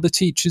to the other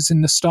teachers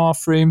in the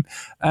staff room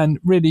and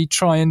really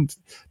try and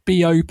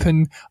be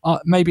open.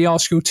 Maybe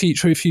ask your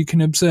teacher if you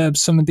can observe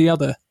some of the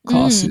other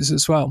classes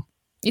as well.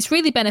 It's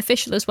really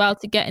beneficial as well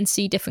to get and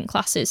see different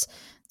classes.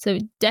 So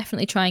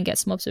definitely try and get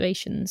some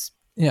observations.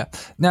 Yeah.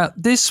 Now,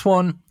 this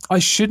one, I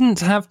shouldn't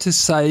have to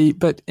say,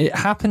 but it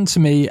happened to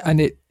me and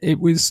it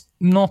was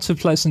not a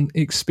pleasant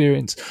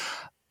experience.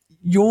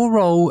 Your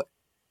role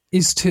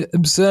is to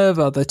observe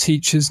other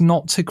teachers,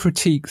 not to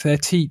critique their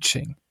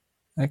teaching.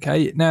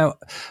 Okay. Now,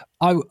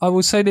 I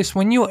will say this,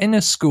 when you're in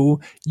a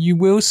school, you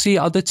will see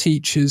other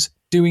teachers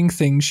doing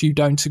things you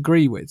don't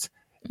agree with.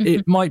 Mm-hmm.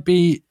 It might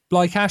be,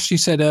 like Ashley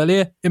said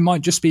earlier, it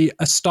might just be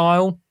a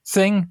style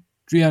thing.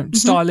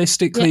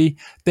 Stylistically,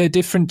 they're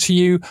different to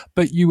you,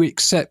 but you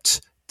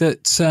accept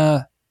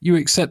that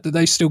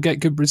they still get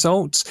good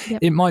results. Yep.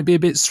 It might be a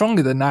bit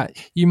stronger than that.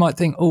 You might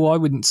think, oh, I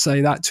wouldn't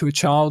say that to a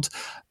child.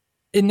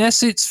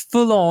 Unless it's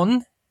full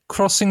on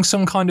crossing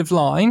some kind of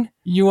line,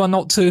 you are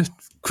not to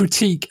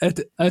critique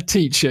a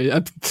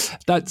teacher.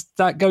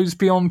 That goes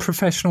beyond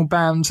professional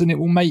bounds, and it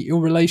will make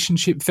your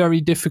relationship very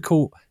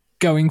difficult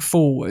going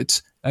forward.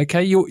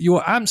 Okay,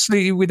 you're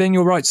absolutely within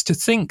your rights to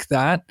think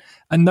that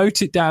and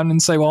note it down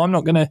and say, well, I'm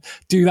not going to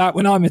do that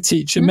when I'm a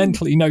teacher.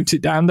 Mentally note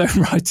it down, don't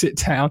write it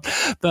down.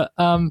 But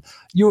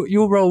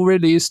your role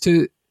really is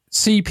to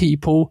see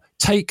people,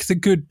 take the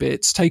good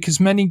bits, take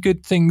as many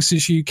good things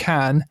as you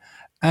can,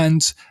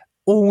 and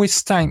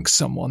always thank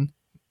someone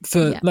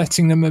for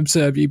letting them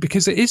observe you,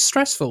 because it is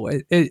stressful.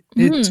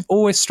 It's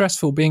always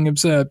stressful being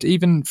observed,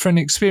 even for an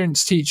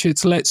experienced teacher,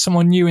 to let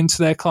someone new into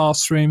their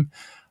classroom,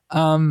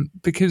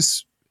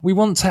 because we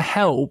want to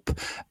help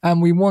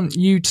and we want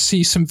you to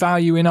see some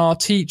value in our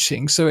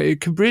teaching. So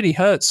it could really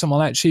hurt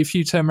someone, actually, if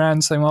you turn around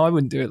and say, well, I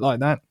wouldn't do it like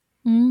that.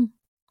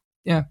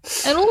 Yeah.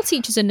 And all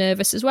teachers are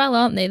nervous as well,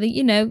 aren't they?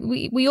 You know,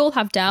 we all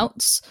have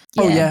doubts.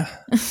 Yeah. Oh, yeah.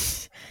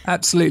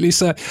 Absolutely.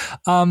 So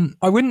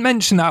I wouldn't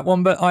mention that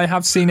one, but I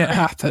have seen it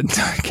happen.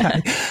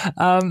 Okay.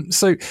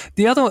 So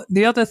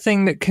the other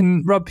thing that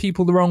can rub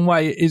people the wrong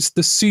way is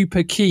the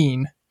super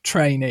keen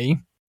trainee.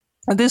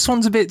 And this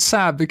one's a bit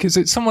sad because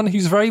it's someone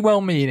who's very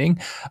well-meaning,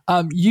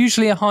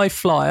 usually a high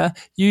flyer,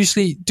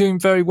 usually doing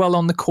very well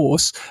on the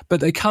course,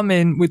 but they come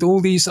in with all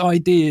these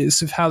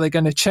ideas of how they're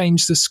going to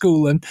change the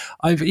school. And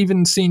I've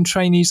even seen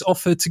trainees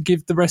offer to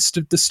give the rest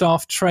of the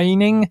staff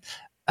training,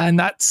 and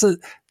that's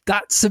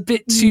a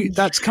bit too,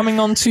 that's coming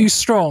on too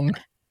strong.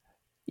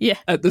 Yeah.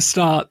 At the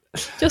start.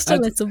 Just a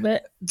little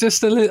bit.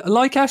 Just a little.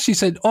 Like Ashley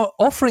said,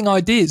 offering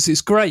ideas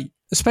is great,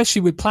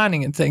 especially with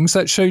planning and things.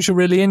 That shows you're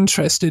really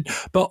interested.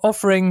 But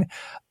offering,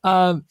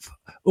 I've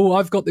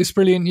got this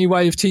brilliant new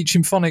way of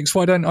teaching phonics,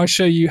 why don't I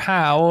show you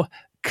how,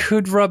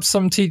 could rub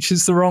some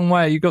teachers the wrong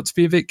way. You've got to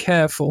be a bit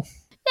careful.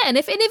 Yeah, and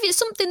if it's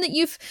something that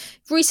you've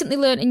recently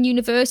learned in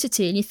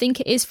university and you think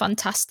it is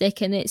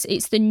fantastic and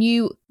it's the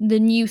new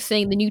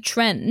thing, the new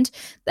trend,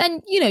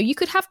 then you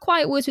could have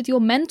quiet words with your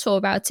mentor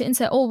about it and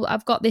say, oh,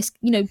 I've got this,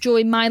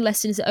 during my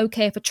lesson, is it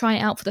okay if I try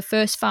it out for the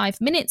first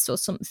 5 minutes or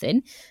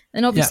something?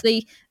 And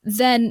obviously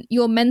then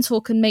your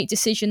mentor can make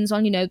decisions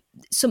on,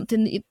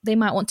 something that they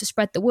might want to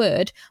spread the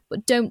word,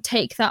 but don't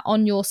take that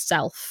on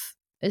yourself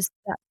as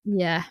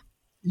that.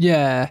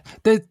 Yeah,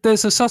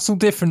 there's a subtle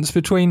difference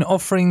between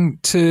offering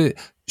to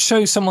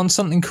show someone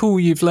something cool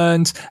you've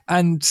learned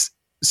and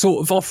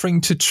sort of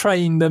offering to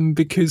train them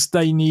because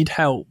they need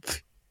help.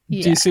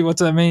 Yeah. Do you see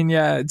what I mean?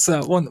 Yeah, it's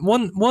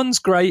one's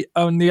great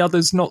and the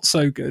other's not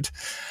so good.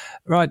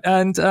 Right,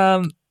 and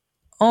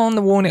on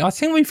the warning, I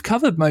think we've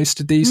covered most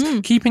of these.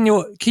 Keeping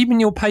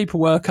your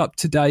paperwork up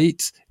to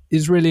date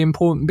is really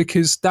important,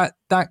 because that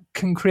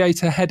can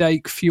create a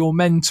headache for your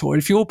mentor.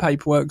 If your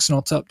paperwork's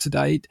not up to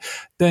date,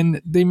 then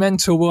the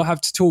mentor will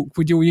have to talk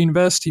with your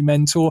university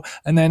mentor,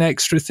 and then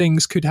extra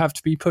things could have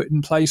to be put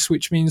in place,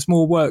 which means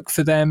more work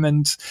for them.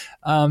 And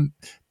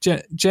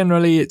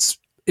generally,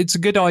 it's a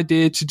good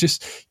idea to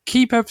just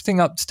keep everything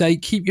up to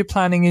date, keep your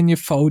planning in your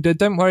folder.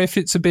 Don't worry if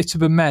it's a bit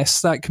of a mess,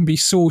 that can be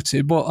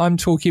sorted. What I'm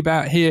talking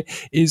about here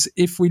is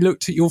if we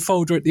looked at your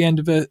folder at the end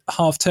of a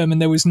half term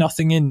and there was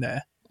nothing in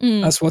there.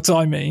 That's what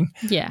I mean.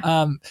 Yeah.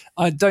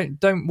 I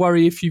don't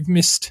worry if you've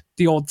missed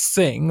the odd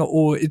thing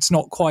or it's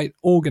not quite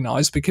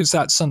organised, because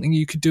that's something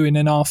you could do in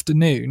an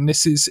afternoon.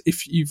 This is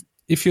if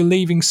you're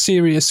leaving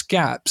serious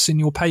gaps in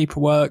your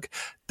paperwork,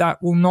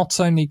 that will not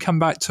only come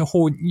back to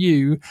haunt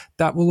you,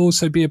 that will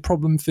also be a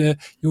problem for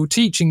your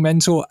teaching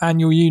mentor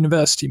and your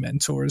university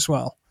mentor as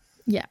well.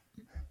 Yeah.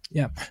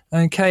 Yeah.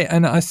 Okay.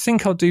 And I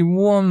think I'll do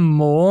one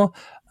more.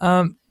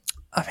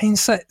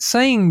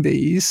 Saying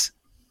these,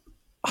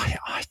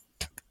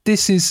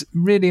 this is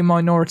really a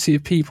minority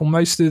of people.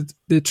 Most of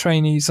the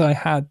trainees I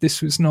had,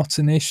 this was not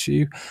an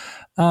issue.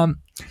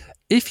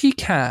 If you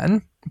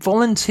can,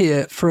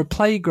 volunteer for a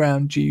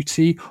playground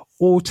duty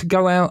or to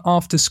go out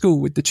after school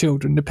with the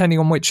children, depending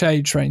on which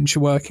age range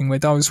you're working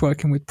with. I was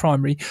working with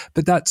primary,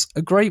 but that's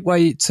a great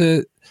way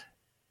to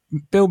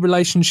build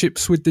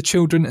relationships with the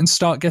children and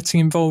start getting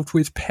involved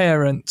with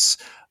parents.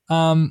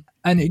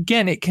 And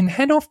again, it can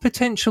head off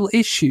potential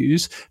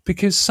issues,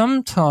 because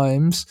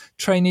sometimes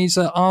trainees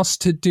are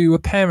asked to do a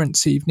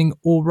parents' evening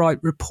or write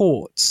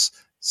reports.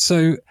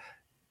 So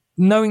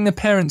knowing the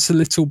parents a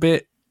little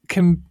bit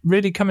can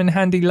really come in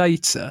handy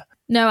later.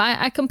 No,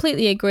 I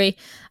completely agree,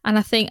 and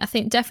I think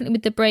definitely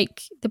with the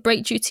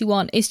break duty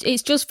one,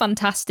 it's just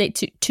fantastic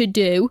to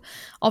do.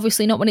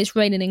 Obviously, not when it's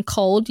raining and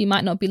cold. You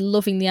might not be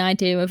loving the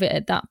idea of it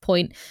at that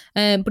point,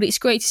 but it's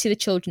great to see the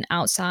children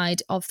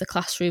outside of the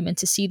classroom and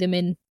to see them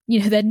in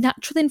their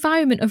natural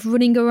environment of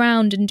running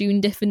around and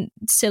doing different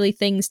silly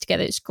things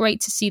together. It's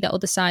great to see that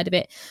other side of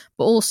it,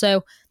 but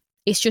also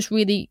it's just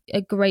really a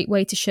great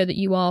way to show that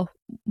you are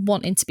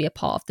wanting to be a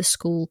part of the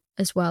school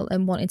as well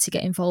and wanting to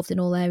get involved in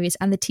all areas.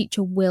 And the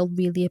teacher will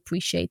really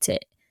appreciate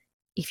it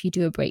if you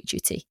do a break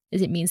duty,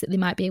 as it means that they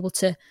might be able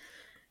to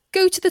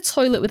go to the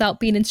toilet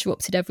without being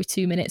interrupted every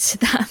 2 minutes.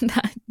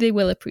 That they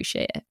will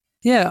appreciate it.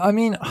 Yeah, I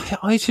mean,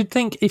 I should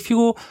think if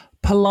you're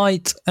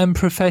polite and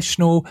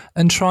professional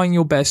and trying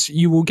your best,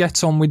 you will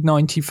get on with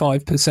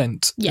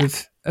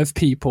 95% of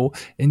people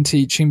in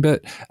teaching.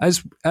 But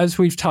as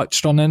we've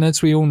touched on, and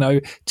as we all know,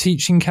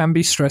 teaching can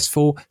be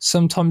stressful.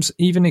 Sometimes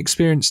even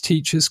experienced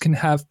teachers can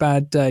have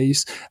bad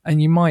days,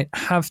 and you might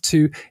have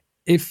to,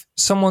 if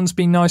someone's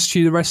been nice to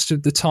you the rest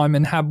of the time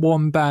and had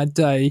one bad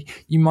day,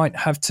 you might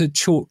have to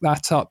chalk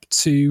that up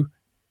to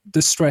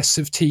the stress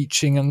of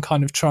teaching and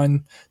kind of try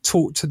and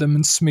talk to them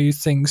and smooth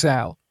things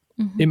out.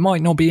 It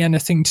might not be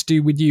anything to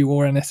do with you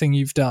or anything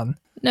you've done.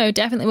 No,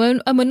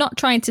 definitely. And we're not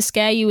trying to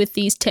scare you with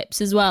these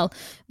tips as well.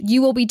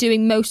 You will be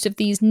doing most of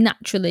these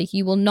naturally.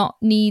 You will not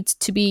need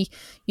to be,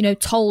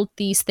 told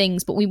these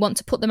things, but we want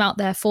to put them out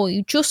there for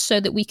you just so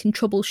that we can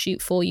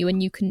troubleshoot for you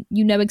and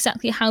you know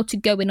exactly how to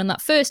go in on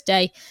that first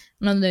day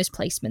and on those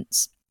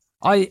placements.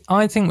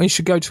 I think we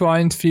should go to our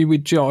interview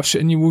with Josh,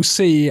 and you will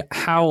see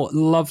how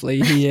lovely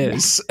he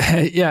is.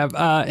 He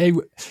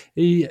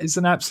is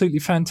an absolutely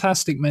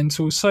fantastic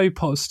mentor, so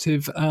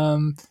positive.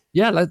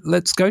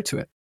 Let's go to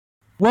it.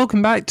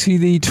 Welcome back to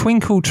the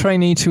Twinkl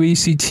Trainee to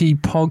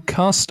ECT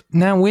podcast.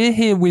 Now we're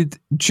here with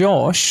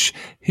Josh,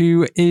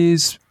 who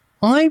is,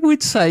 I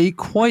would say,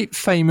 quite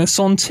famous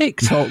on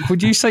TikTok.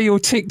 Would you say you're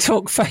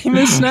TikTok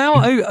famous now?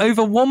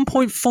 Over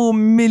 1.4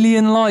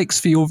 million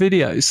likes for your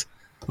videos.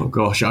 Oh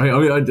gosh, I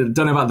don't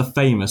know about the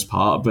famous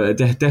part, but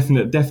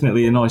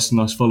definitely a nice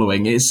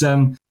following. It's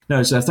so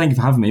thank you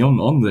for having me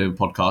on the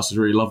podcast. It's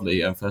really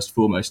lovely. First and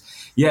foremost,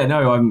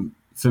 I'm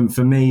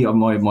for me,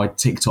 my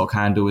TikTok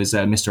handle is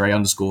Mr.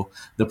 A_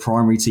 the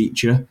primary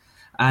teacher,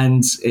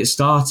 and it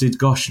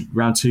started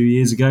around 2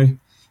 years ago,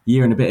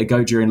 year and a bit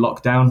ago during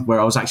lockdown,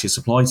 where I was actually a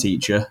supply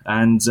teacher,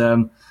 and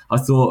I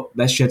thought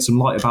let's shed some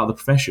light about the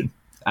profession,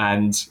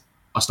 and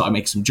I started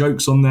making some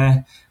jokes on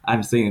there,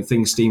 and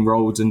things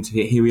steamrolled, and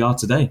here we are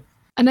today.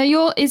 I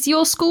know is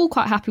your school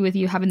quite happy with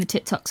you having the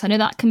TikToks? I know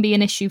that can be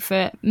an issue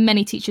for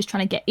many teachers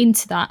trying to get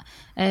into that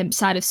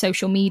side of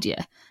social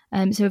media.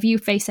 So have you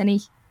faced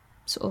any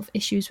sort of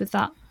issues with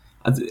that?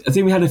 I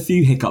think we had a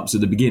few hiccups at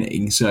the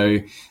beginning. So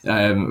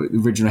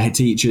original head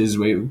teachers,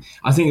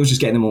 I think it was just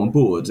getting them on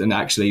board. And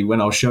actually,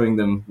 when I was showing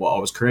them what I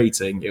was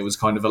creating, it was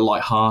kind of a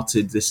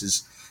light-hearted,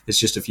 it's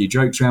just a few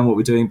jokes around what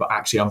we're doing, but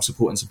actually I'm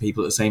supporting some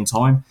people at the same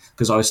time,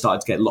 because I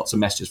started to get lots of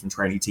messages from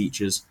trainee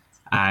teachers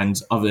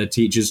and other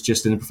teachers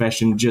just in the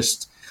profession,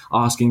 just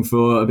asking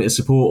for a bit of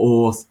support,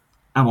 or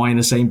am I in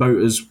the same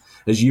boat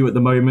as you at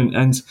the moment?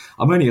 And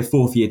I'm only a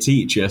fourth year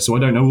teacher, so I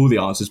don't know all the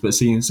answers, but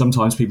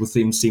sometimes people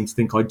seem to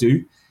think I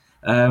do.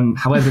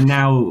 However,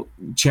 now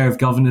Chair of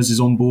Governors is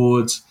on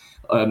board,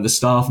 the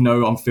staff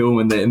know I'm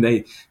filming, and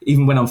they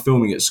even when I'm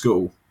filming at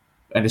school,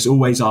 and it's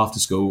always after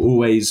school,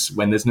 always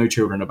when there's no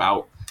children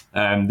about,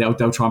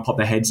 they'll try and pop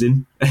their heads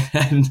in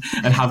and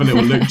have a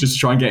little look just to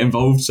try and get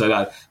involved.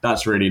 So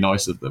that's really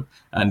nice of them,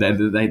 and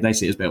they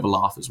see it as a bit of a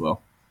laugh as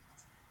well.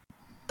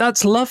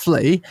 That's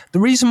lovely. The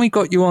reason we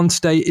got you on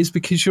today is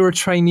because you're a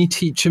trainee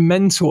teacher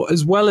mentor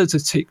as well as a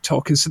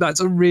TikToker. So that's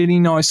a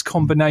really nice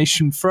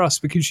combination for us,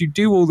 because you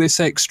do all this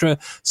extra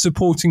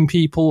supporting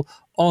people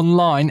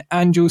online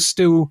and you're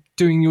still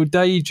doing your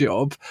day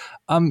job.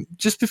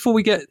 Just before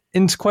we get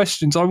into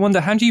questions, I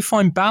wonder, how do you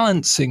find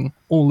balancing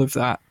all of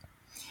that?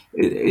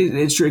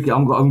 It's tricky.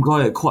 I'm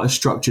quite a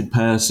structured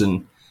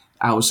person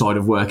outside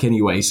of work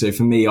anyway. So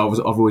for me, I've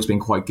always been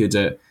quite good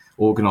at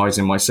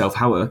organising myself.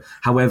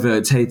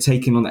 However,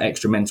 taking on the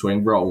extra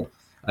mentoring role,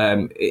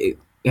 it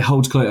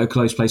holds a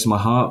close place in my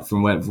heart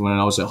from when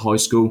I was at high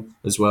school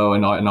as well.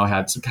 And I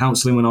had some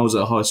counselling when I was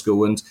at high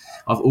school, and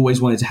I've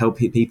always wanted to help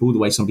people the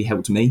way somebody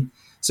helped me.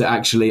 So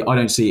actually, I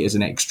don't see it as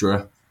an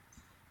extra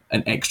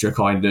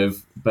kind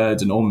of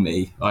burden on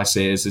me. I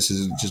see it as this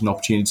is just an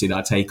opportunity that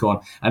I take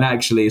on. And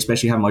actually,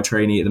 especially having my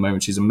trainee at the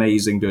moment, she's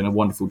amazing, doing a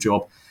wonderful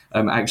job.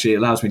 Actually, it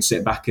allows me to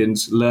sit back and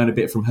learn a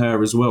bit from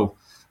her as well.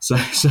 So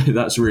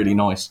that's really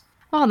nice.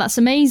 Oh, that's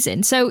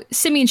amazing. So,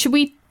 Simeon, should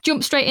we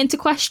jump straight into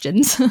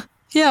questions?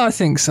 Yeah, I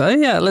think so.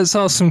 Yeah, let's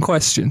ask some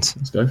questions.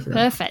 Let's go for it.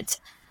 Perfect.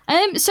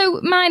 So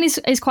mine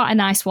is quite a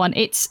nice one.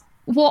 It's,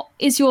 what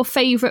is your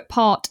favourite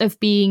part of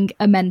being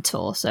a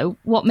mentor? So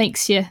what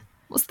makes you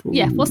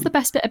What's the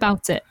best bit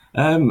about it?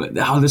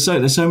 There's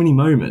so many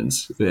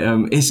moments.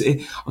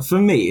 For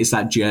me, it's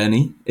that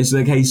journey. It's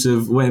the case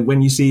of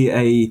when you see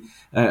a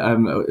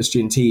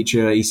student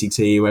teacher,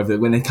 ECT, whoever,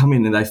 when they come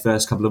in their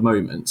first couple of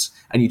moments,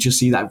 and you just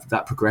see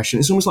that progression.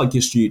 It's almost like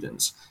your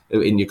students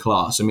in your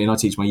class. I mean, I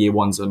teach my year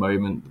ones at the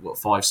moment,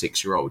 5,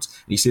 6 year olds,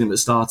 and you see them at the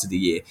start of the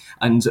year,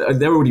 and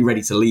they're already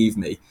ready to leave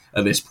me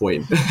at this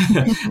point.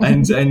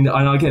 and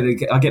I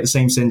get the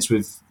same sense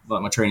with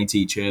like my training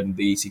teacher and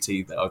the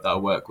ECT that I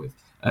work with.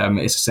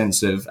 It's a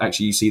sense of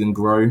actually you see them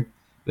grow,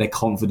 their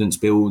confidence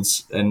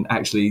builds, and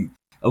actually,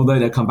 although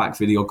they'll come back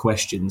for the odd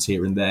questions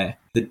here and there,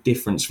 the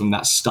difference from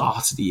that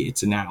start of the year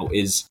to now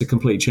is a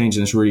complete change,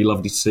 and it's really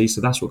lovely to see.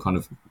 So that's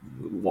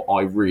what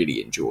I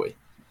really enjoy.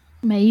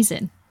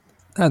 Amazing.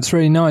 That's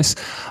really nice.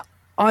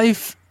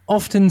 I've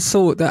often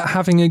thought that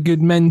having a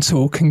good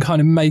mentor can kind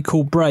of make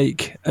or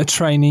break a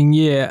training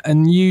year.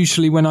 And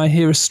usually when I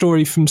hear a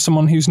story from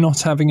someone who's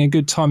not having a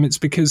good time, it's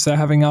because they're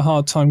having a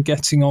hard time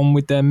getting on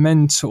with their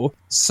mentor.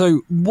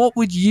 So what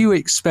would you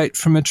expect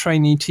from a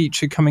trainee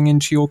teacher coming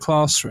into your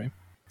classroom?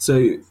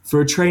 So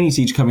for a trainee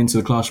teacher coming into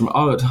the classroom,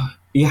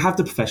 you have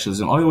the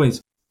professionalism.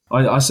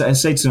 I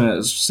say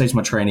to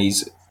my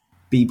trainees,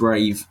 be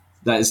brave.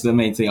 That is the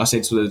main thing. I say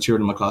to the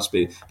children in my class,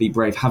 be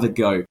brave, have a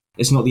go.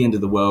 It's not the end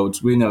of the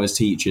world. We know as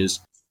teachers,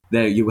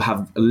 there you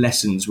have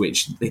lessons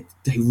which they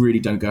really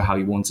don't go how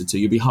you wanted to.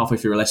 You'll be halfway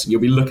through a lesson,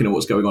 you'll be looking at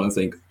what's going on and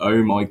think,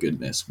 oh my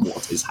goodness,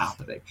 what is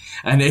happening?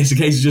 And it's a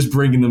case of just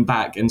bringing them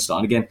back and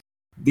starting again.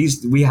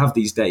 We have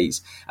these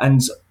days.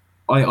 And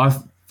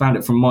I've found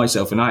it from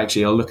myself, and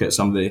I'll look at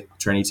some of the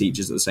trainee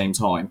teachers at the same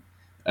time,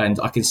 and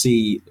I can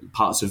see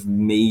parts of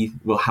me,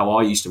 how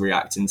I used to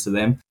react into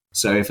them.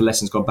 So if a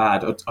lesson's gone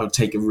bad, I would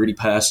take it really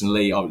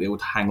personally. It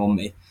would hang on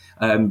me.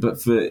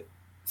 But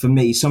for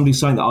me, something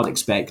that I'd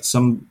expect,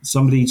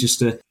 somebody just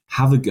to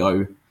have a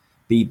go,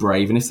 be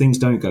brave, and if things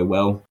don't go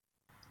well,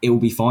 it will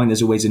be fine.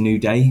 There's always a new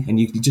day, and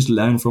you can just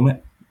learn from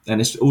it.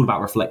 And it's all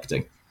about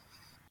reflecting.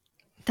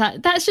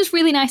 That's just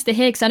really nice to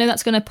hear, because I know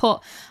that's going to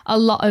put a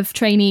lot of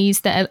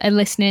trainees that are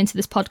listening to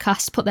this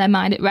podcast, put their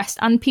mind at rest,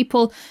 and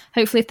people,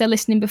 hopefully if they're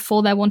listening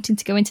before they're wanting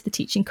to go into the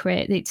teaching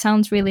career, it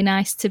sounds really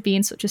nice to be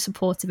in such a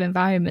supportive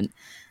environment.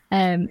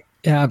 Yeah,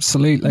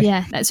 absolutely.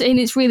 Yeah, and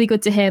it's really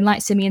good to hear. And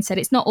like Simeon said,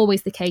 it's not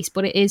always the case,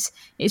 but it's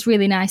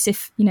really nice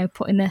if,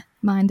 putting the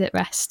mind at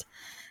rest.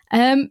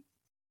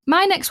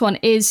 My next one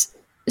is,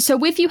 so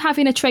with you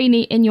having a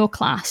trainee in your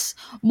class,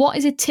 what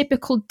is a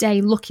typical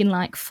day looking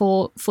like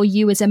for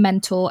you as a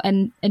mentor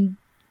and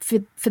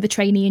for the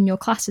trainee in your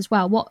class as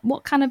well?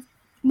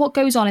 What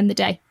goes on in the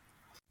day?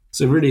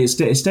 So really,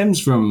 it stems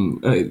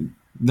from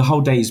the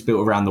whole day is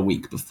built around the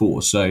week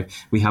before. So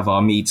we have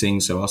our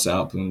meetings, so I'll set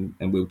up and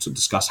we'll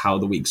discuss how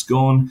the week's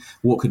gone.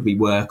 What could we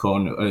work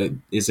on?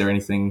 Is there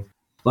anything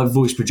like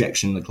voice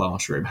projection in the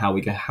classroom?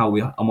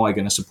 Am I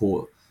going to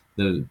support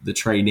the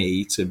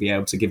trainee to be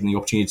able to give them the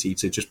opportunity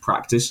to just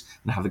practice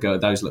and have a go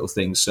at those little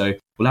things? So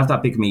we'll have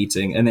that big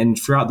meeting, and then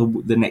throughout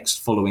the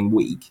next following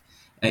week,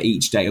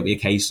 each day it'll be a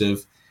case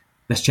of,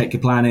 let's check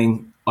your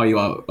planning. Are you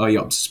up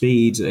to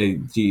speed?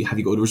 Have you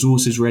got all the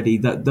resources ready?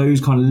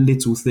 Those kind of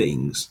little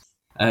things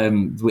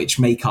which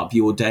make up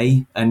your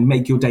day and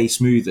make your day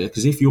smoother,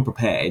 because if you're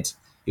prepared,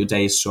 your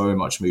day is so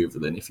much smoother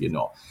than if you're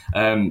not.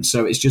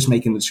 So it's just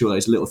making sure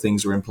those little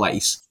things are in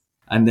place,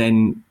 and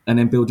then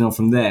building on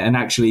from there. And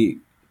actually,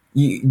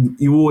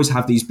 you always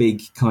have these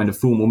big kind of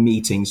formal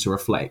meetings to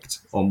reflect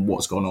on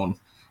what's gone on.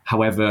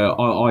 However,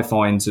 I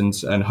find,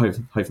 and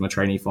hopefully my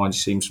trainee finds,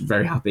 she seems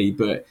very happy,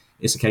 but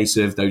it's a case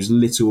of those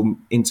little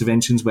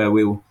interventions where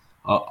we'll,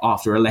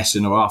 after a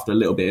lesson or after a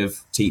little bit of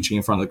teaching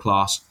in front of the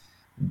class,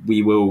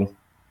 we will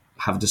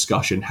have a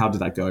discussion. How did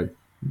that go?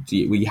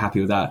 Were you happy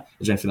with that?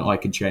 Is there anything that I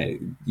could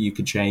change? You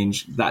could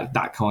change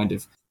that kind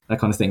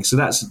of thing. So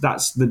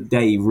that's the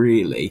day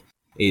really,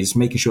 is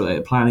making sure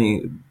that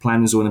planning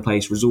is all in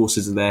place,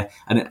 resources are there,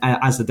 and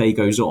as the day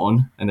goes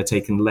on and they're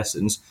taking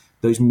lessons,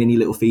 those mini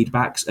little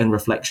feedbacks and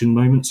reflection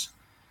moments,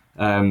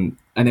 and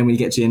then when you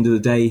get to the end of the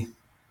day,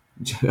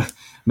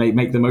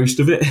 make the most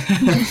of it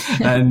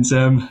and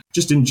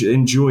just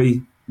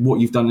enjoy what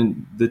you've done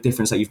and the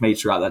difference that you've made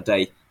throughout that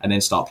day, and then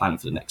start planning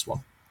for the next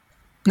one.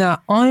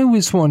 Now, I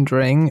was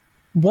wondering,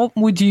 what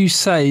would you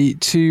say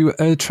to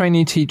a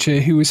trainee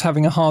teacher who was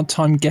having a hard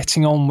time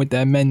getting on with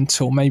their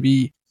mentor?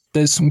 Maybe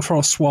there's some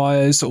cross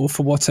wires, or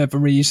for whatever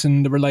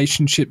reason, the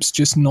relationship's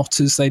just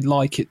not as they'd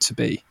like it to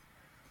be.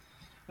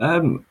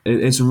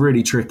 It's a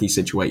really tricky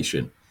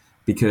situation,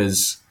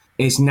 because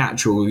it's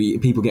natural.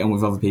 People get on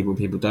with other people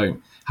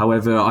don't.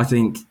 However, I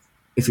think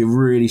if you're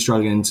really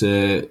struggling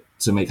to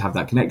have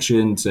that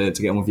connection, to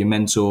get on with your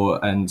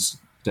mentor and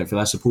don't feel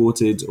that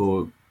supported,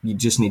 or you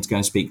just need to go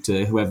and speak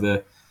to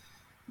whoever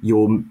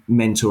your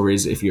mentor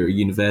is, if you're at a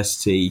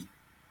university,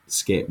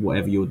 skip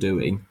whatever you're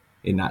doing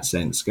in that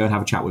sense, go and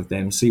have a chat with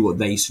them, see what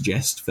they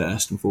suggest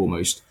first and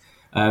foremost.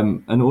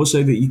 And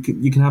also that you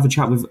can have a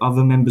chat with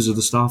other members of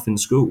the staff in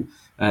school,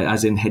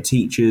 as in head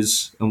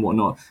teachers and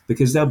whatnot,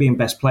 because they'll be in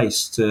best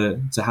place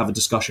to have a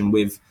discussion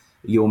with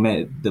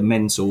the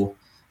mentor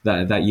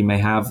that you may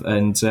have,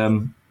 and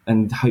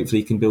hopefully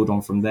you can build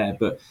on from there.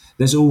 But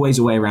there's always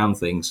a way around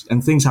things,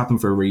 and things happen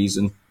for a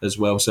reason as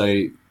well.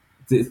 So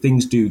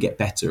things do get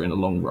better in the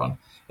long run.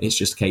 It's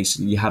just a case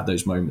you have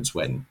those moments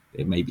when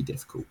it may be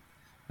difficult.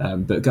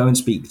 But go and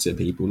speak to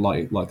people,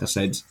 like I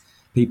said,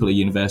 people at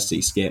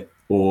university, Skip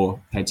or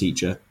head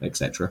teacher,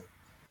 etc.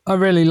 I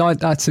really like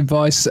that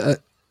advice.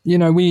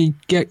 We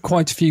get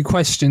quite a few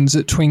questions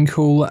at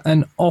Twinkle,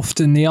 and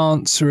often the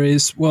answer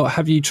is, well,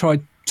 have you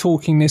tried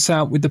talking this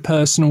out with the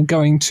person or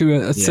going to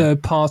a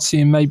third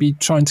party and maybe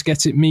trying to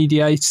get it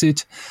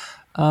mediated?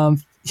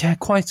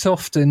 Quite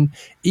often,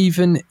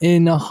 even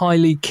in a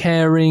highly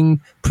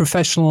caring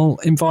professional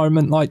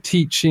environment like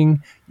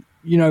teaching,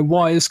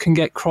 wires can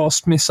get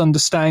crossed,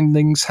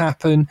 misunderstandings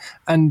happen,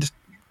 and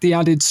the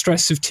added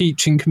stress of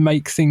teaching can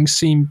make things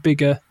seem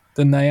bigger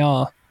than they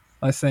are,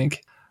 I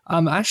think.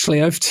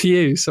 Ashley, over to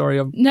you. Sorry,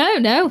 I'm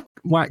no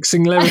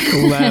waxing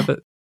lyrical there, but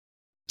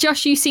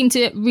Josh, you seem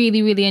to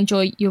really, really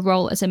enjoy your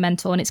role as a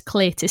mentor, and it's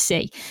clear to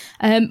see.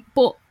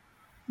 But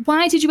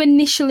why did you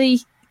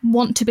initially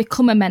want to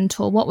become a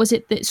mentor? What was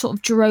it that sort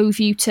of drove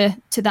you to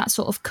that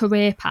sort of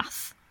career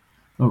path?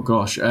 Oh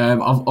gosh,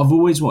 I've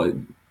always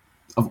wanted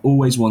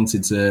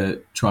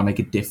to try and make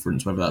a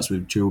difference, whether that's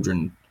with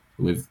children,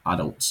 with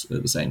adults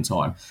at the same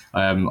time.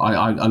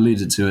 I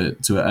alluded to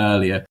it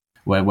earlier,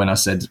 when I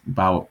said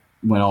about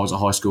when I was at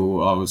high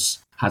school,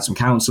 had some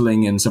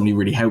counselling and somebody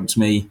really helped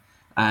me,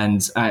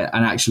 and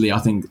actually I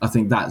think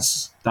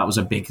that was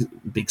a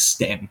big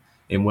step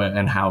in where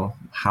and how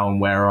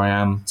and where I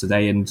am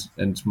today,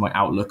 and my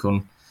outlook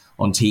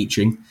on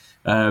teaching.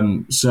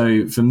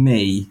 So for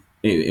me,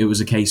 it was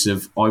a case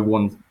of I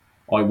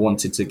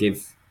wanted to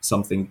give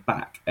something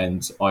back,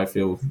 and I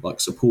feel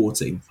like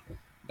supporting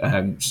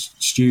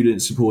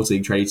students,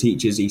 supporting trainee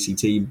teachers,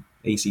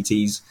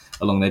 ECTs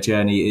along their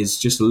journey is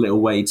just a little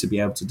way to be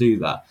able to do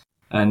that.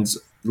 And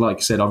like I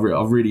said, I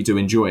really do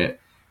enjoy it.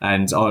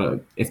 And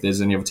if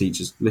there's any other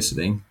teachers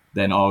listening,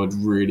 then I would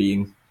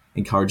really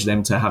encourage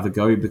them to have a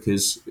go,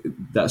 because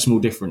that small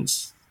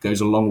difference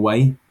goes a long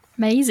way.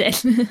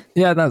 Amazing.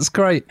 Yeah, that's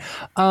great.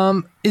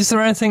 Is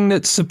there anything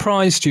that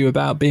surprised you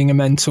about being a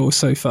mentor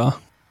so far?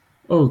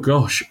 Oh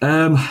gosh,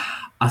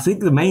 I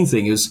think the main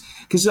thing is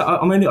because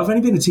I've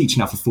only been a teacher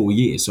now for 4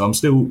 years, so I'm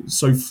still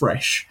so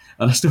fresh,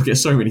 and I still get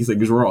so many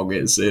things wrong.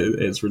 It's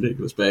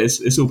ridiculous, but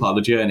it's all part of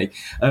the journey.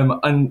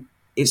 And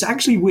it's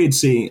actually weird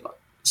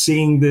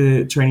seeing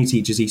the trainee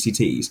teachers,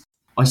 ECTs.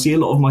 I see a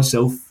lot of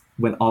myself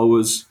when I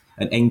was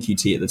an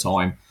NQT at the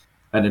time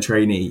and a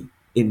trainee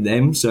in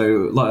them.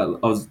 So like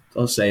I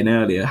was saying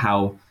earlier,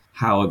 how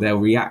they'll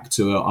react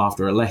to it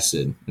after a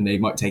lesson, and they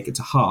might take it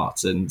to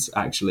heart, and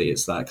actually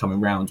it's that coming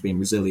round, being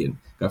resilient,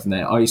 go from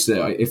there. I used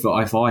to, if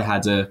I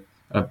had a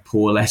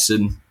poor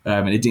lesson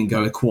and it didn't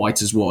go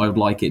quite as what I would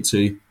like it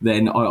to,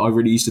 then I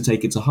really used to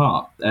take it to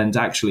heart and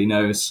actually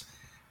know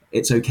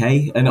it's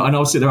okay. And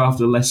I'll sit there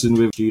after a lesson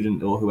with a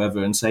student or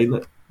whoever and say,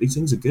 look, these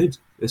things are good,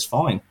 it's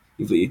fine.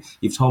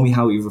 You've told me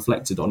how you've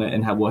reflected on it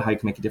and how you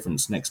can make a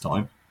difference next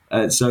time.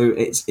 So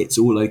it's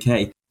all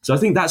okay. So I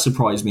think that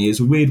surprised me, is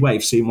a weird way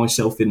of seeing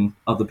myself in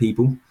other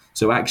people.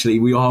 So actually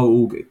we're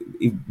all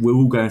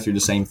going through the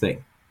same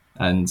thing,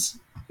 and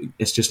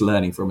it's just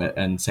learning from it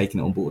and taking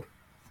it on board.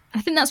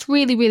 I think that's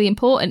really, really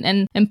important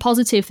and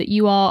positive that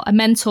you are a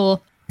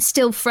mentor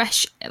still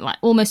fresh, like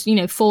almost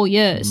 4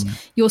 years.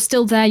 You're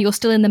still there, you're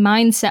still in the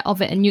mindset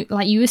of it, and you,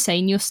 like you were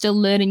saying, you're still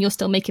learning, you're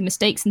still making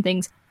mistakes and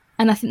things.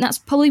 And I think that's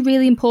probably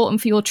really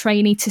important for your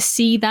trainee to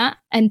see that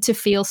and to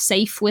feel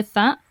safe with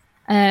that.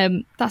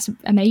 That's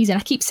amazing.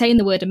 I keep saying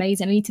the word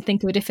amazing. I need to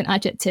think of a different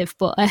adjective,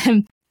 but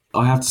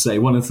I have to say,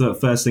 one of the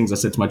first things I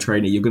said to my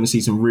trainee, you're going to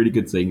see some really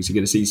good things, you're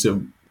going to see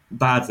some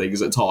bad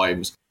things at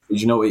times.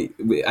 Because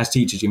as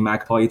teachers, you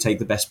magpie, you take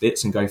the best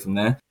bits and go from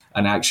there.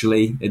 And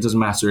actually, it doesn't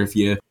matter if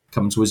you're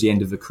coming towards the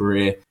end of a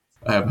career,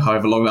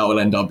 however long that will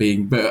end up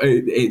being, but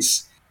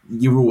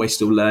you're always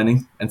still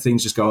learning, and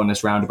things just go on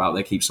this roundabout.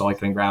 They keep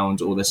cycling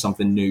round, or there's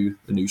something new,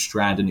 a new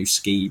strand, a new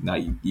scheme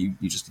that you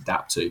just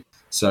adapt to.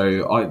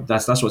 So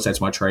that's what I said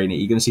to my trainee.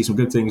 You're going to see some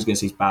good things, you're going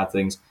to see bad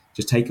things.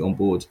 Just take it on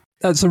board.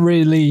 That's a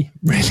really,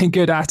 really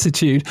good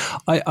attitude.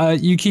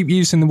 You keep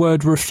using the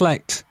word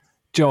reflect,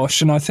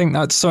 Josh, and I think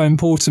that's so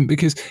important,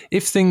 because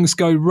if things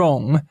go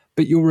wrong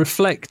but you're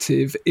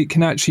reflective, it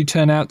can actually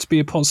turn out to be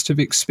a positive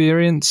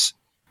experience.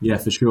 Yeah,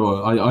 for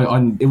sure.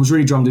 It was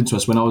really drummed into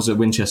us when I was at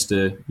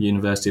Winchester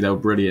University. They were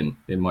brilliant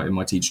in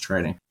my teacher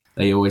training.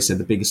 They always said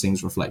the biggest thing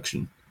is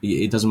reflection.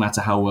 It doesn't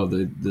matter how well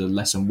the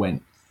lesson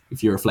went.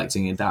 If you're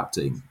reflecting and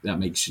adapting, that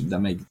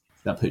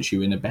puts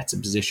you in a better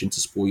position to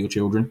support your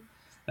children.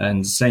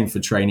 And same for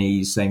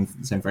trainees, same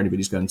for anybody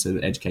who's going to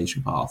the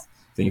education path.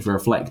 I think if you're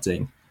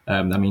reflecting,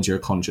 that means you're a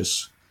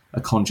conscious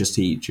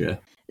teacher.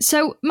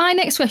 So my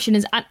next question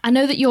is, I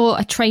know that you're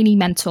a trainee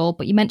mentor,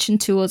 but you mentioned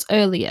to us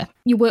earlier,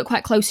 you work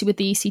quite closely with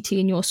the ECT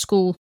in your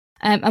school.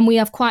 And we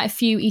have quite a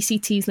few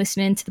ECTs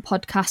listening to the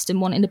podcast and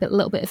wanting a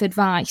little bit of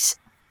advice.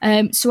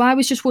 So I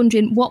was just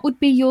wondering, what would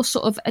be your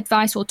sort of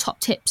advice or top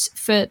tips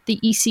for the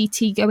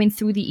ECT going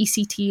through the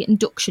ECT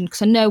induction?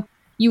 Because I know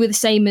you were the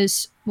same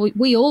as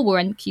we all were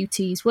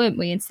NQTs, weren't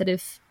we, instead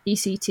of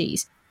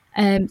ECTs?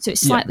 So it's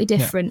slightly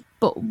different.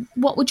 But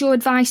what would your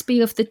advice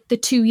be of the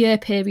 2-year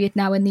period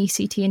now in the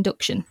ECT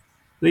induction?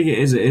 I think it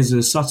is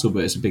a subtle,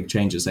 but it's a big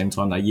change at the same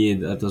time. That year,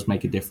 that does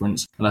make a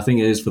difference. And I think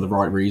it is for the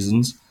right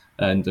reasons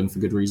and for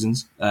good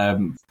reasons.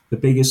 The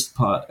biggest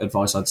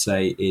advice I'd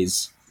say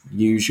is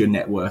use your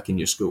network in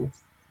your school.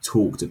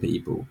 Talk to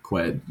people.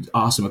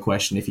 Ask them a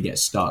question if you get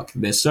stuck.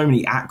 There's so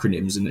many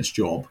acronyms in this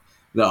job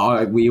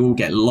that we all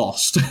get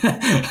lost.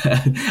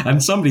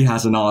 And somebody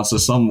has an answer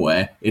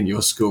somewhere in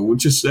your school.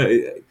 Just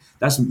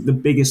that's the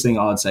biggest thing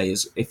I'd say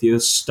is if you're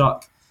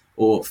stuck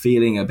or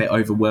feeling a bit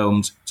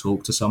overwhelmed,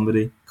 talk to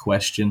somebody,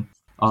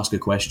 ask a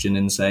question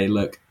and say,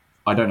 look,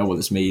 I don't know what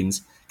this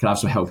means. Can I have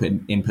some help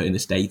in inputting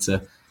this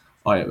data?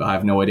 I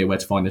have no idea where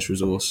to find this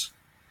resource.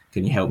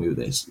 Can you help me with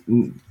this?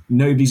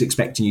 Nobody's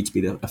expecting you to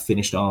be a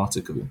finished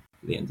article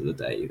at the end of the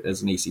day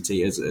as an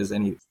ECT, as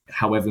any,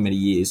 however many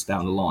years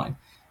down the line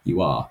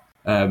you are.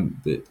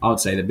 But I would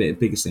say the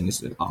biggest thing is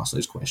to ask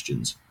those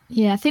questions.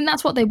 Yeah, I think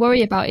that's what they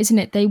worry about, isn't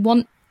it?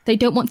 They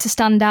don't want to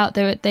stand out.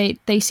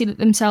 They see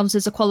themselves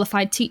as a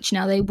qualified teacher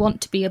now. They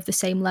want to be of the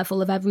same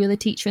level of every other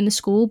teacher in the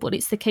school, but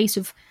it's the case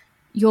of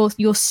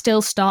you're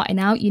still starting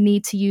out. You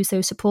need to use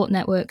those support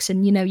networks,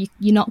 and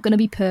you're not going to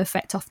be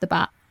perfect off the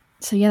bat.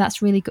 So yeah,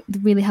 that's really good,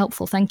 really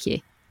helpful. Thank you.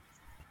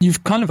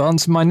 You've kind of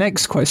answered my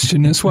next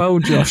question as well,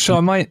 Josh. So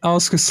I might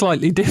ask a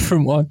slightly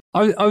different one.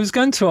 I was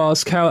going to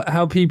ask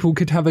how people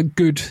could have a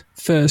good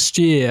first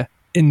year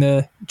in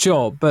the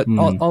job, but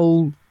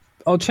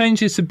I'll change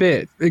this a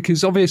bit,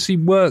 because obviously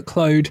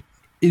workload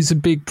is a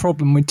big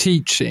problem with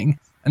teaching.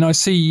 And I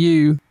see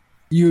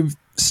you've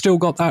still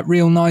got that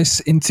real nice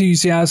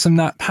enthusiasm,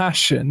 that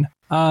passion.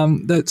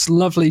 That's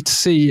lovely to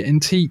see in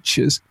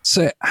teachers.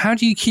 So how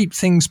do you keep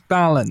things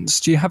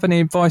balanced? Do you have any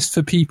advice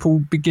for people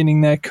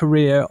beginning their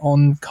career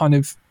on kind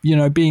of,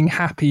 being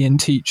happy in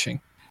teaching?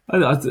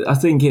 I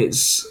think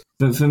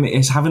for me,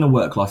 it's having a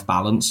work-life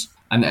balance.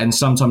 And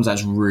sometimes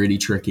that's really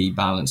tricky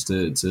balance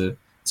to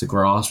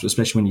grasp,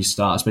 especially when you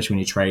start, especially when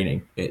you're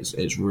training.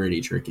 It's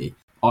really tricky.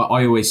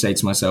 I always say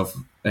to myself,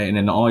 in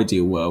an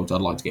ideal world,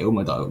 I'd like to get all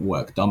my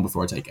work done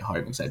before I take it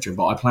home, etc.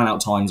 But I plan out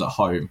times at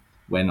home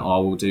when I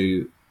will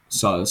do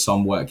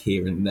some work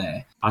here and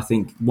there. I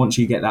think once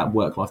you get that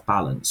work-life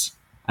balance,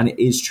 and it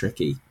is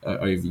tricky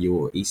over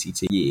your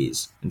ECT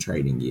years and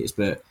training years,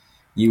 but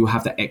you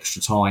have that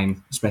extra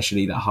time,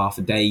 especially that half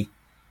a day,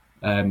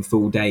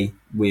 full day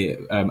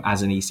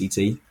as an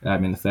ECT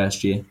in the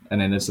first year,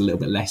 and then there's a little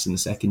bit less in the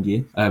second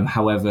year.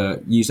 However,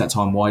 use that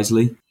time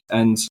wisely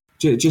and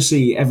just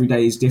see every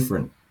day is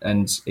different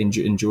and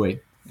enjoy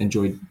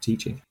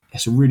teaching.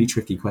 It's a really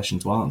tricky question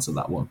to answer,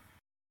 that one.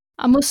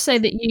 I must say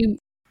that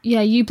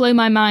you blow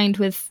my mind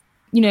with,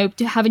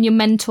 having your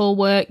mentor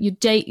work, your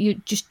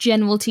just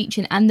general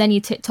teaching, and then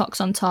your TikToks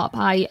on top.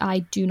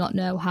 I do not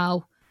know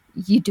how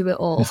you do it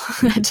all.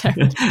 I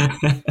don't.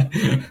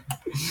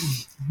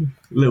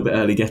 A little bit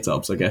early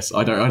get-ups, I guess.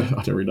 I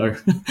don't really know.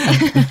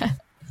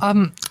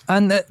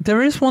 And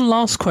there is one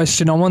last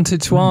question I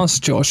wanted to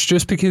ask, Josh,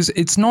 just because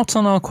it's not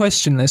on our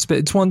question list, but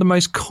it's one of the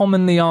most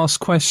commonly asked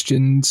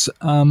questions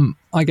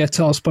I get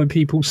asked by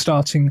people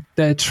starting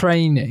their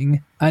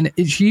training. And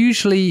it's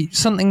usually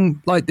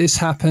something like this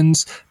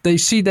happens. They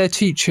see their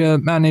teacher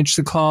manage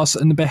the class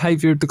and the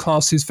behaviour of the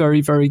class is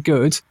very, very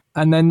good.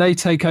 And then they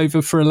take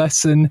over for a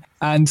lesson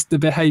and the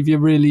behaviour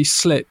really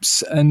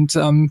slips, and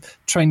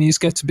trainees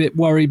get a bit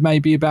worried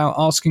maybe about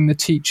asking the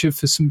teacher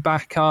for some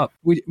backup.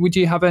 Would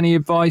you have any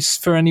advice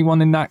for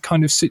anyone in that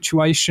kind of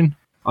situation?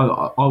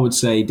 I would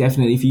say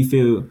definitely, if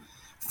you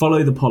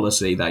follow the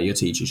policy that your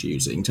teacher's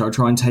using, to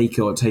try and take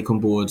on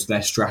board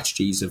their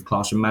strategies of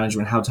classroom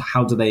management.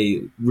 How do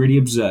they really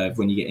observe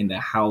when you get in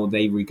there, how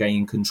they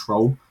regain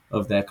control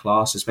of their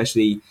class,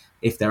 especially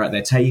if they're at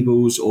their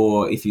tables,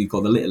 or if you've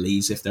got the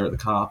littlies, if they're at the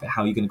carpet,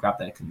 how are you going to grab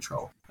their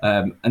control?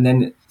 And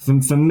then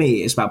for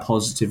me, it's about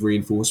positive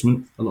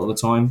reinforcement. A lot of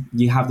the time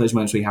you have those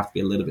moments where you have to be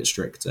a little bit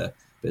stricter,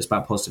 but it's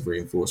about positive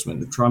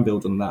reinforcement and try and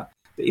build on that.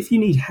 But if you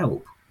need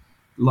help,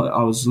 like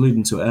I was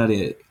alluding to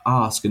earlier,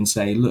 ask and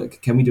say,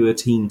 look, can we do a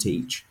team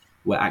teach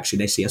where actually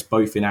they see us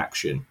both in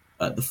action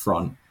at the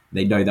front?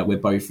 They know that we're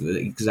both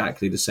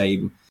exactly the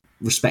same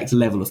respect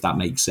level, if that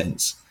makes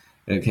sense.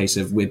 In a case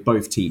of, we're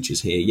both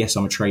teachers here. Yes,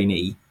 I'm a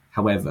trainee.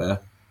 However,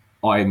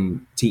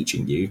 I'm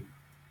teaching you,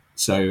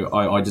 so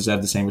I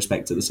deserve the same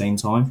respect at the same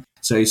time.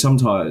 So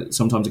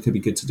sometimes it could be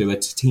good to do a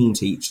team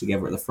teach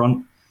together at the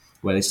front,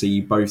 where they see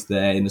you both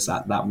there in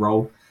that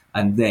role,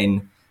 and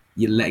then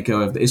you let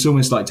go of. It's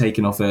almost like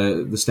taking off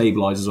the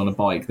stabilizers on a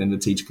bike. Then the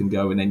teacher can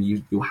go, and then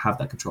you'll have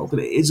that control. But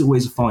it is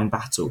always a fine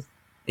battle.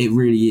 It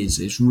really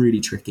is. It's really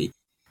tricky.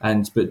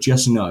 But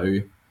just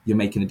know you're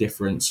making a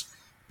difference.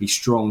 Be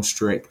strong,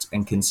 strict,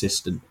 and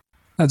consistent.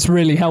 That's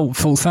really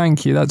helpful.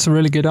 Thank you. That's a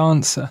really good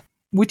answer.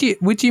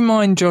 Would you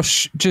mind,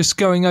 Josh, just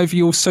going over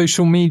your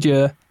social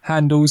media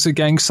handles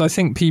again? Because I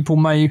think people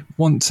may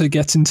want to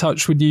get in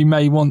touch with you,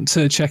 may want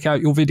to check out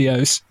your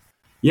videos.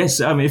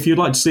 Yes, if you'd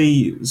like to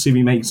see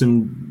me make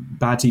some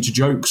bad teacher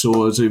jokes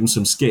or do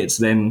some skits,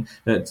 then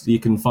you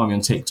can find me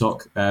on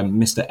TikTok,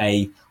 Mr.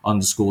 A_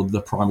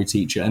 the primary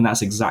teacher, and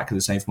that's exactly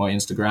the same for my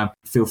Instagram.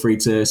 Feel free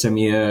to send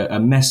me a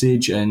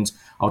message, and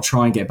I'll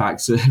try and get back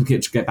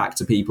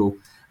to people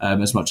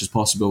as much as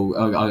possible.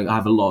 I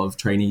have a lot of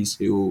trainees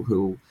who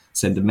will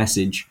send a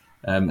message,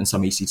 and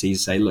some ECTs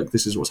say, "Look,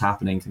 this is what's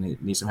happening. Can you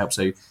need some help?"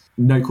 So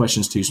no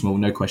questions too small,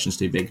 no questions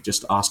too big.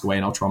 Just ask away,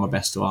 and I'll try my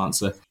best to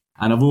answer.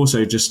 And I've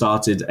also just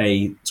started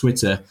a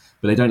Twitter,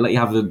 but they don't let you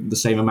have the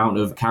same amount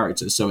of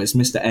characters. So it's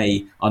Mr.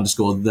 A_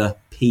 the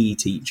P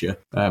teacher.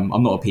 I'm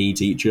not a PE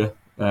teacher,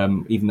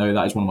 even though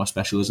that is one of my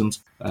specialisms.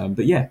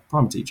 But yeah,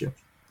 primary teacher.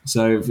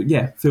 So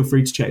yeah, feel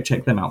free to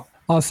check them out.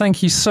 Oh,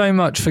 thank you so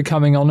much for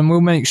coming on, and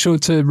we'll make sure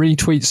to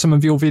retweet some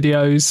of your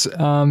videos.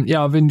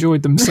 I've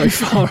enjoyed them so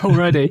far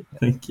already.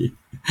 Thank you.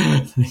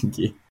 Thank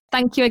you.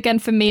 Thank you again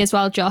from me as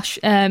well, Josh.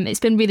 It's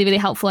been really, really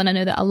helpful, and I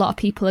know that a lot of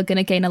people are going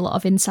to gain a lot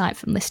of insight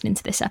from listening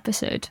to this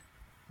episode.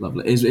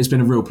 Lovely. It's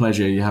been a real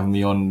pleasure you having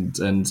me on,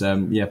 and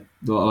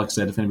like I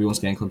said, if anybody wants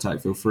to get in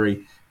contact, feel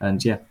free.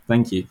 And yeah,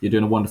 thank you. You're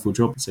doing a wonderful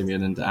job,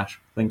 Simeon and Ash.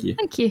 Thank you.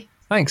 Thank you.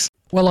 Thanks.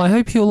 Well, I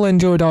hope you all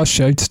enjoyed our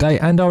show today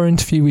and our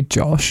interview with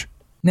Josh.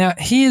 Now,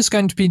 he is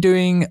going to be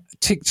doing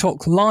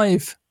TikTok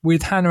Live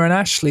with Hannah and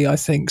Ashley, I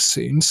think,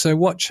 soon. So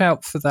watch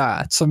out for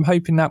that. I'm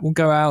hoping that will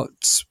go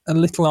out a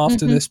little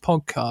after this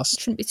podcast.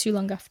 Shouldn't be too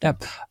long after.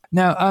 Yep.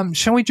 Now,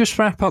 shall we just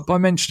wrap up by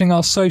mentioning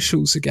our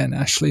socials again,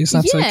 Ashley? Is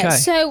that okay?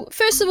 So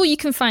first of all, you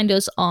can find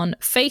us on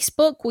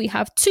Facebook. We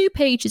have 2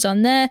 pages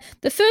on there.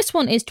 The first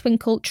one is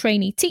Twinkl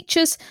Trainee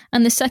Teachers,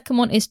 and the second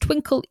one is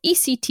Twinkl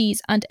ECTs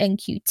and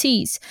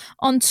NQTs.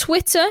 On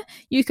Twitter,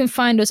 you can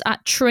find us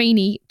at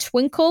Trainee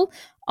Twinkl.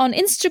 On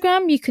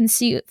Instagram, you can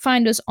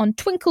find us on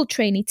Twinkl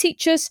Trainee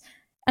Teachers,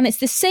 and it's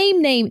the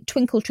same name,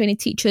 Twinkl Trainee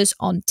Teachers,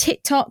 on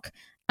TikTok.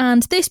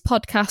 And this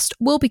podcast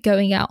will be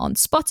going out on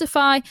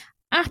Spotify,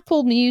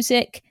 Apple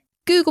Music,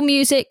 Google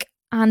Music,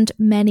 and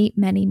many,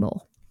 many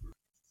more.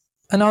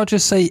 And I'll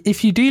just say,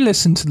 if you do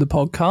listen to the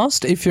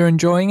podcast, if you're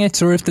enjoying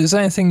it, or if there's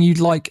anything you'd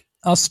like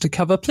us to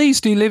cover, please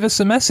do leave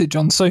us a message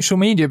on social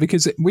media,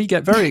 because we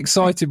get very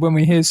excited when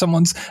we hear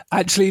someone's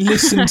actually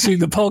listened to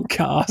the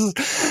podcast.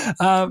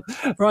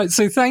 Right,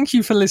 so thank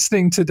you for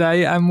listening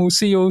today, and we'll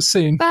see you all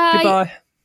soon. Bye. Goodbye.